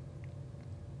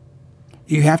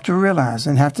 you have to realize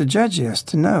and have to judge this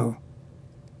to know,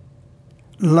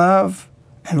 loved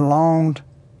and longed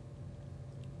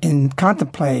in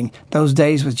contemplating those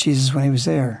days with Jesus when he was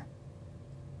there.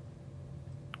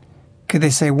 Could they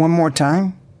say one more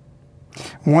time?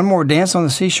 One more dance on the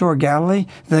seashore of Galilee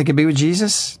that they could be with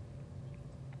Jesus?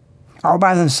 All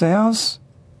by themselves?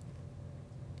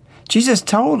 Jesus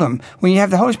told them, when you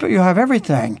have the Holy Spirit, you'll have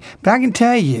everything. But I can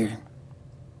tell you,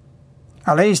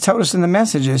 Our Lady's told us in the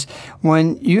messages,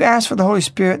 when you ask for the Holy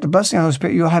Spirit, the blessing of the Holy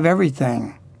Spirit, you'll have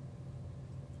everything.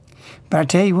 But I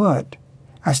tell you what,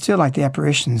 I still like the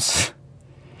apparitions.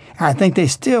 I think they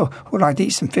still would like to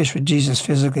eat some fish with Jesus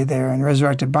physically there in a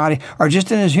resurrected body, or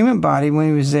just in his human body when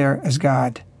he was there as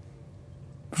God,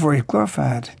 before he was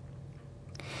glorified.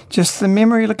 Just the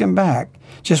memory looking back,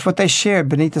 just what they shared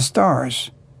beneath the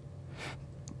stars.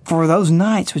 For those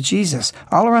nights with Jesus,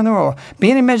 all around the world,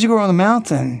 being in Medjugorje on the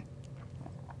mountain,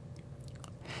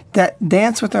 that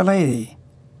dance with Our Lady,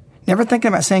 never thinking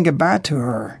about saying goodbye to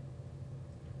her,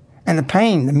 and the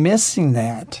pain, the missing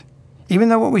that, even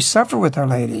though what we suffer with Our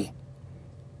Lady,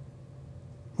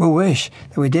 we'll wish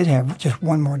that we did have just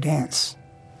one more dance.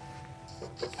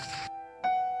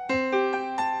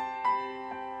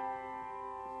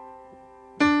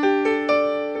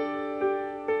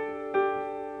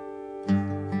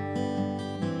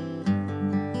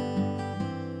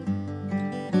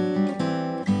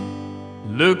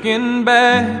 Looking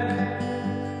back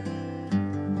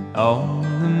on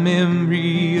the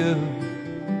memory of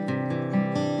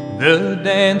the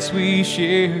dance we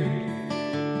shared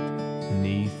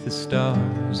beneath the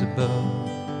stars above.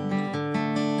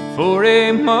 For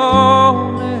a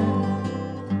moment,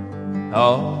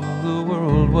 all the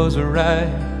world was right.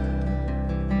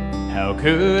 How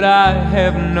could I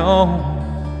have known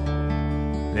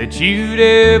that you'd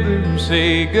ever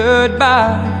say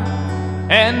goodbye?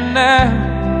 And now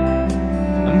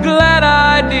I'm glad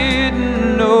I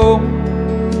didn't know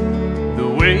the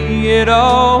way it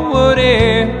all would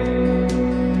end,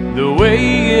 the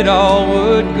way it all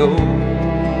would go.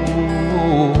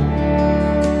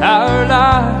 Our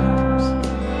lives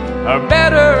are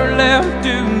better left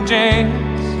to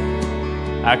chance.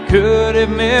 I could have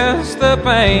missed the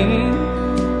pain,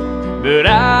 but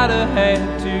I'd have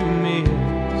had to miss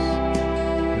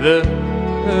the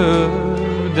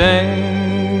dance.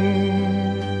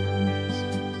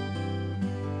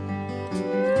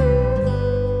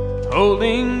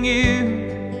 Holding you,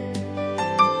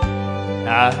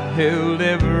 I held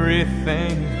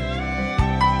everything.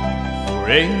 For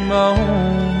a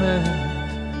moment,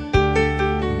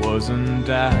 wasn't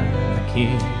I the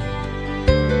king?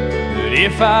 But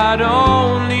if I'd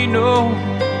only known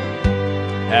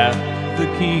how the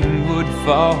king would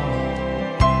fall,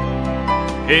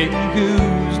 hey,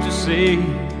 who's to say?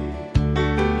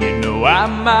 You know I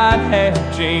might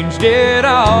have changed it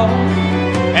all.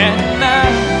 And now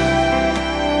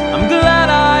I'm glad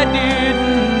I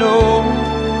didn't know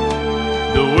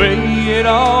the way it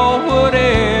all would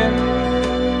end,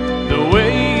 the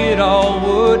way it all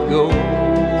would go.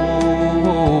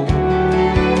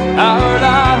 Our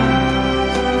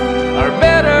lives are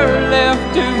better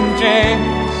left to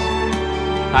chance.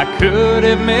 I could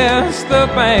have missed the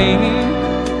pain,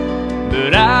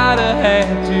 but I'd have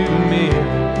had to miss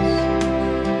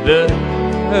the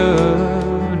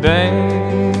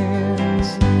dance.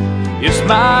 It's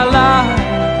my life,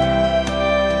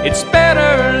 it's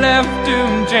better left to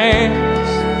chance.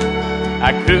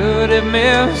 I could have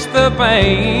missed the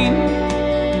pain,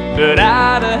 but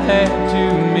I'd have had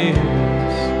to miss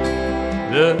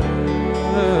the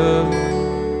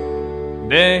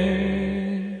dance.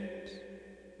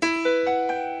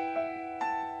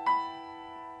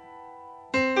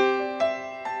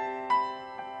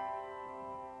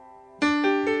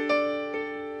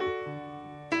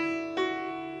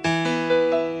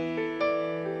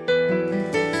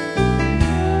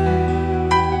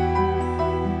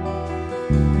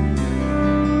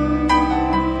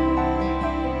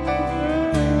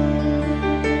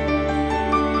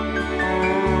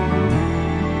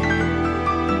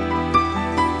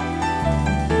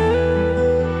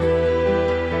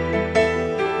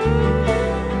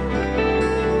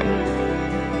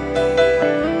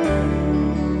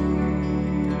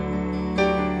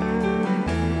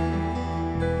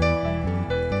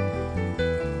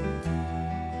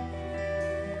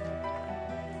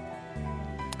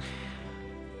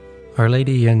 Our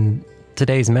Lady in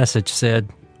today's message said,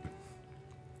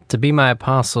 "To be my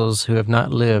apostles who have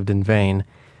not lived in vain."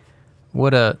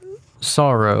 What a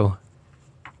sorrow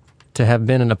to have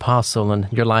been an apostle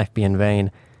and your life be in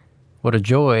vain. What a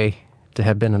joy to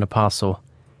have been an apostle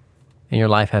and your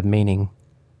life have meaning.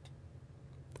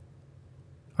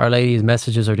 Our Lady's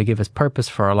messages are to give us purpose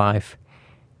for our life.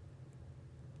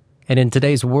 And in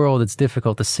today's world, it's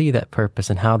difficult to see that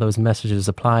purpose and how those messages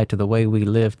apply to the way we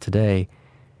live today.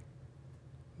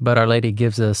 But Our Lady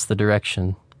gives us the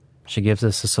direction. She gives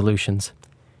us the solutions.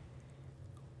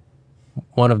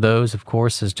 One of those, of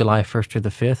course, is July 1st through the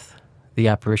 5th, the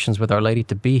apparitions with Our Lady,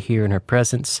 to be here in her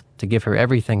presence, to give her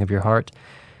everything of your heart.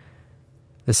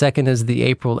 The second is the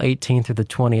April 18th through the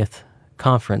 20th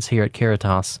conference here at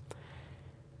Caritas,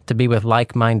 to be with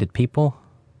like-minded people,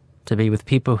 to be with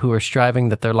people who are striving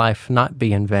that their life not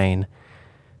be in vain,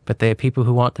 but they are people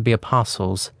who want to be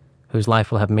apostles, whose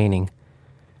life will have meaning.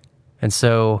 And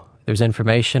so there's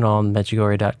information on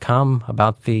Medjugorje.com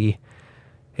about the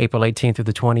April 18th through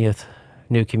the 20th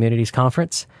New Communities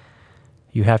Conference.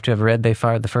 You have to have read They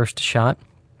Fired the First Shot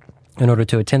in order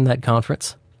to attend that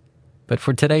conference. But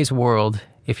for today's world,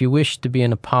 if you wish to be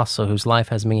an apostle whose life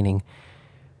has meaning,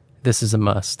 this is a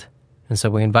must. And so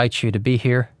we invite you to be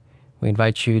here. We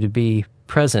invite you to be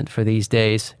present for these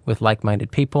days with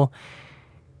like-minded people.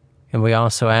 And we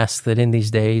also ask that in these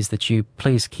days that you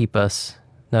please keep us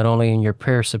not only in your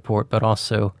prayer support, but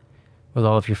also with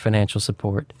all of your financial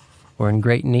support. We're in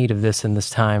great need of this in this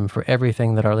time for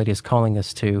everything that Our Lady is calling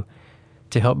us to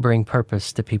help bring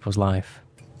purpose to people's life.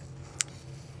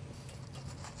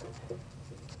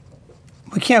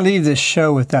 We can't leave this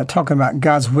show without talking about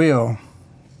God's will.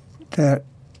 That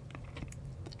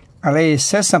Our Lady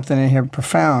says something in here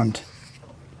profound.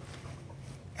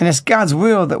 And it's God's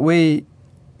will that we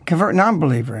convert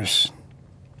non-believers.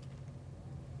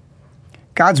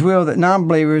 God's will that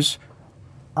non-believers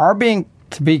are being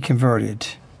to be converted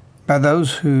by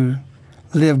those who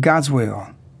live God's will.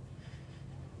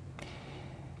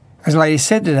 As the Lady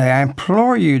said today, I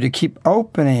implore you to keep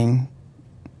opening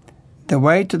the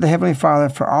way to the Heavenly Father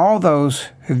for all those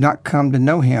who have not come to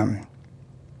know Him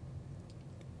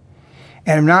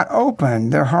and have not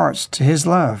opened their hearts to His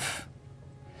love.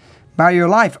 By your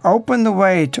life, open the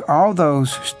way to all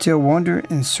those who still wander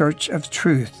in search of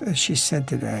truth, as she said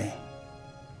today.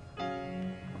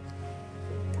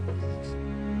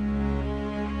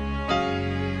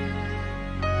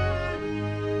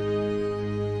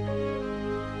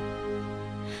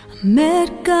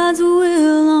 Met God's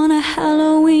will on a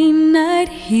Halloween night.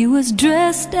 He was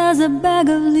dressed as a bag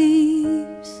of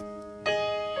leaves.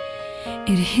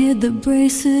 It hid the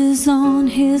braces on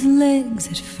his legs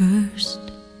at first.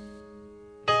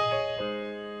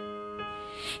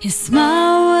 His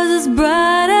smile was as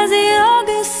bright as the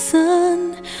August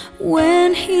sun when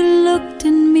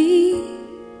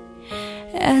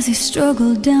as he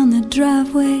struggled down the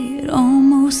driveway, it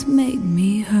almost made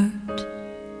me hurt.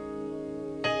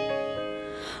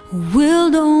 Will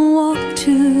don't walk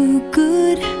too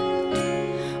good.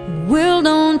 Will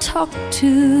don't talk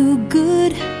too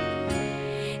good.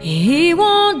 He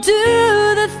won't do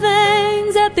the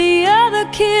things that the other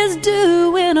kids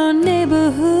do in our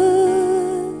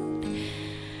neighborhood.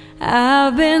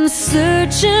 I've been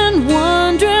searching,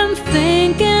 wondering,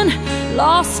 thinking,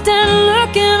 lost and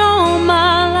looking all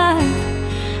my life.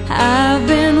 I've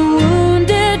been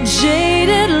wounded,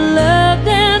 jaded, loved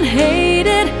and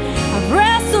hated. I've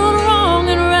wrestled wrong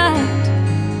and right.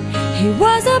 He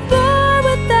was a boy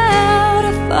without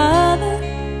a father,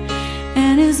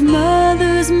 and his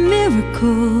mother's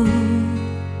miracle.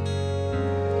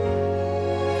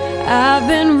 I've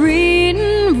been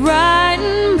reading,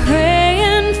 writing,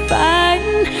 praying,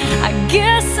 fighting. I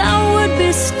guess I would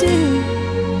be still.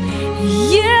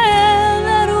 Yeah,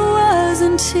 that was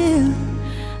until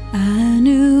I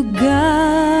knew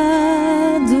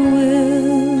God's will.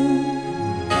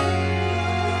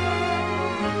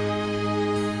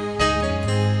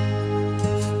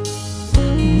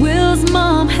 Will's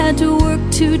mom had to work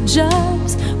 2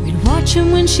 jobs. We'd watch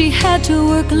him when she had to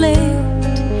work late,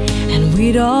 and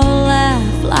we'd all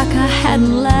laugh like I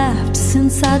hadn't laughed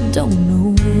since I don't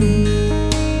know when.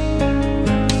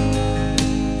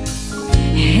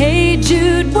 Hey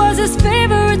Jude was his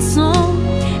favorite song.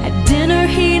 At dinner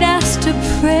he'd ask to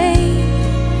pray,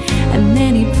 and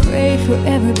then he'd pray for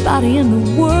everybody in the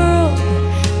world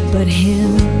but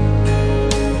him.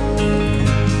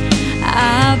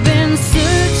 I've been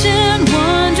searching,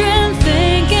 wondering,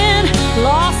 thinking,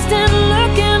 lost and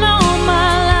looking all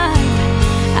my life.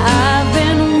 I've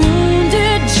been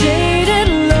wounded, jaded,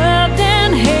 loved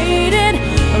and hated,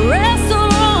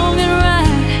 wrestled wrong and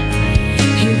right.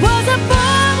 He was a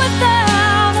boy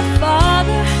without a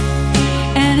father,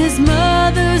 and his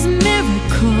mother's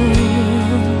miracle.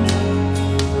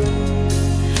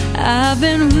 I've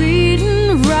been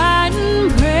reading, writing,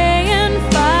 praying,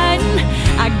 fighting.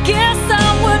 I guess I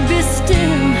would be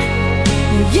still.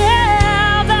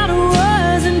 Yeah, that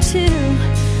was until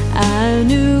I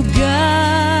knew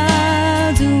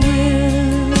God's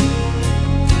will.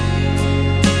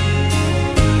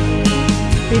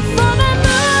 Before they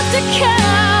moved to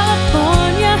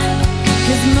California,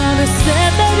 his mother said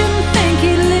they didn't think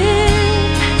he'd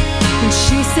live, and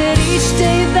she said each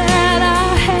day that I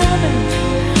have him,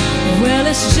 well,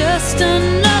 it's just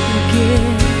another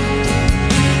gift.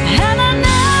 And I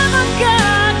never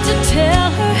got to tell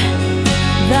her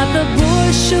that the boy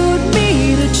showed me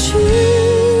the truth.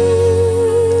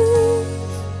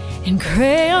 In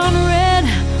crayon red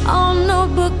on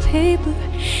notebook paper,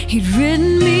 he'd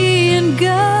written me in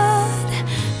God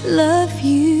love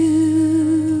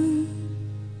you.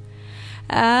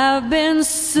 I've been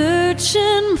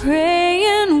searching,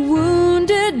 praying,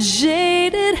 wounded,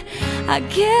 jaded. I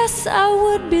guess I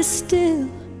would be still.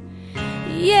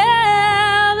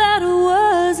 Yeah, that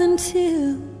was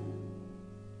until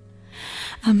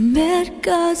I met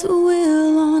God's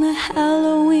will on a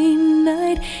Halloween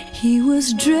night. He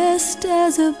was dressed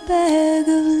as a bag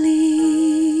of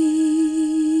leaves.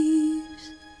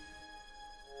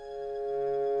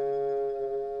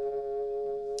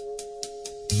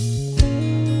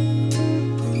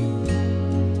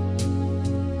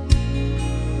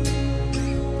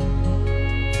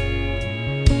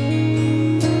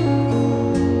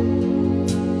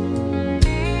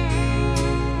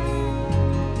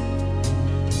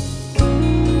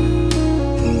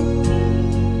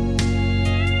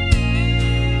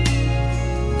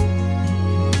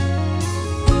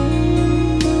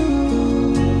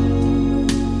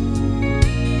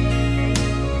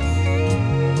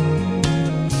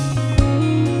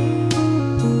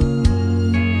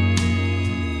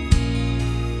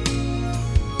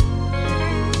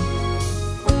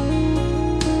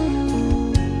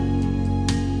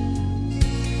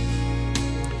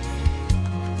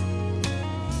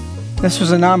 This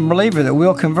was a non-believer that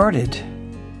Will converted.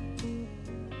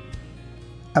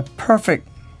 A perfect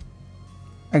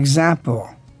example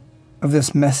of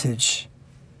this message.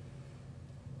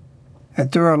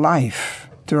 That through our life,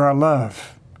 through our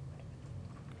love,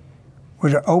 we're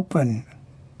to open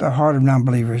the heart of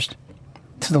non-believers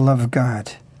to the love of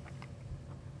God.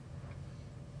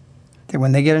 That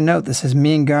when they get a note that says,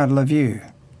 "Me and God love you,"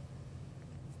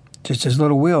 just as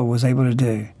little Will was able to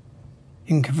do, you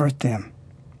can convert them.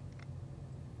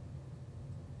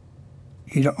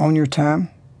 You don't own your time,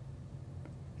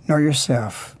 nor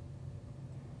yourself,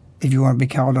 if you want to be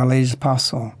called Our Lady's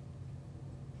Apostle,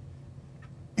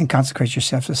 and consecrate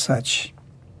yourself as such.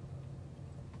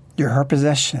 You're her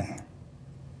possession.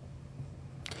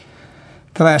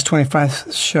 The last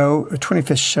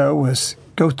 25th show was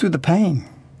Go Through the Pain.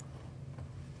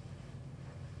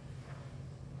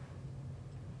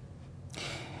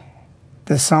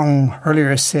 The song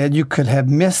earlier said you could have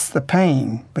missed the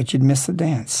pain, but you'd miss the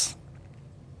dance.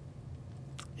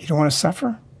 You don't want to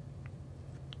suffer?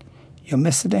 You'll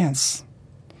miss the dance.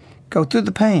 Go through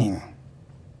the pain.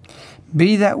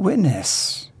 Be that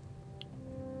witness.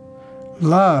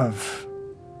 Love.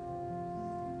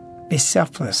 Be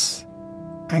selfless.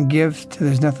 And give till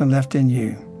there's nothing left in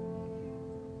you.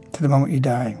 To the moment you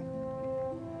die.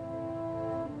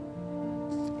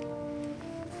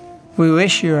 We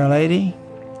wish you, Our Lady.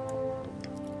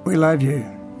 We love you.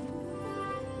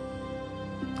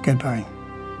 Goodbye.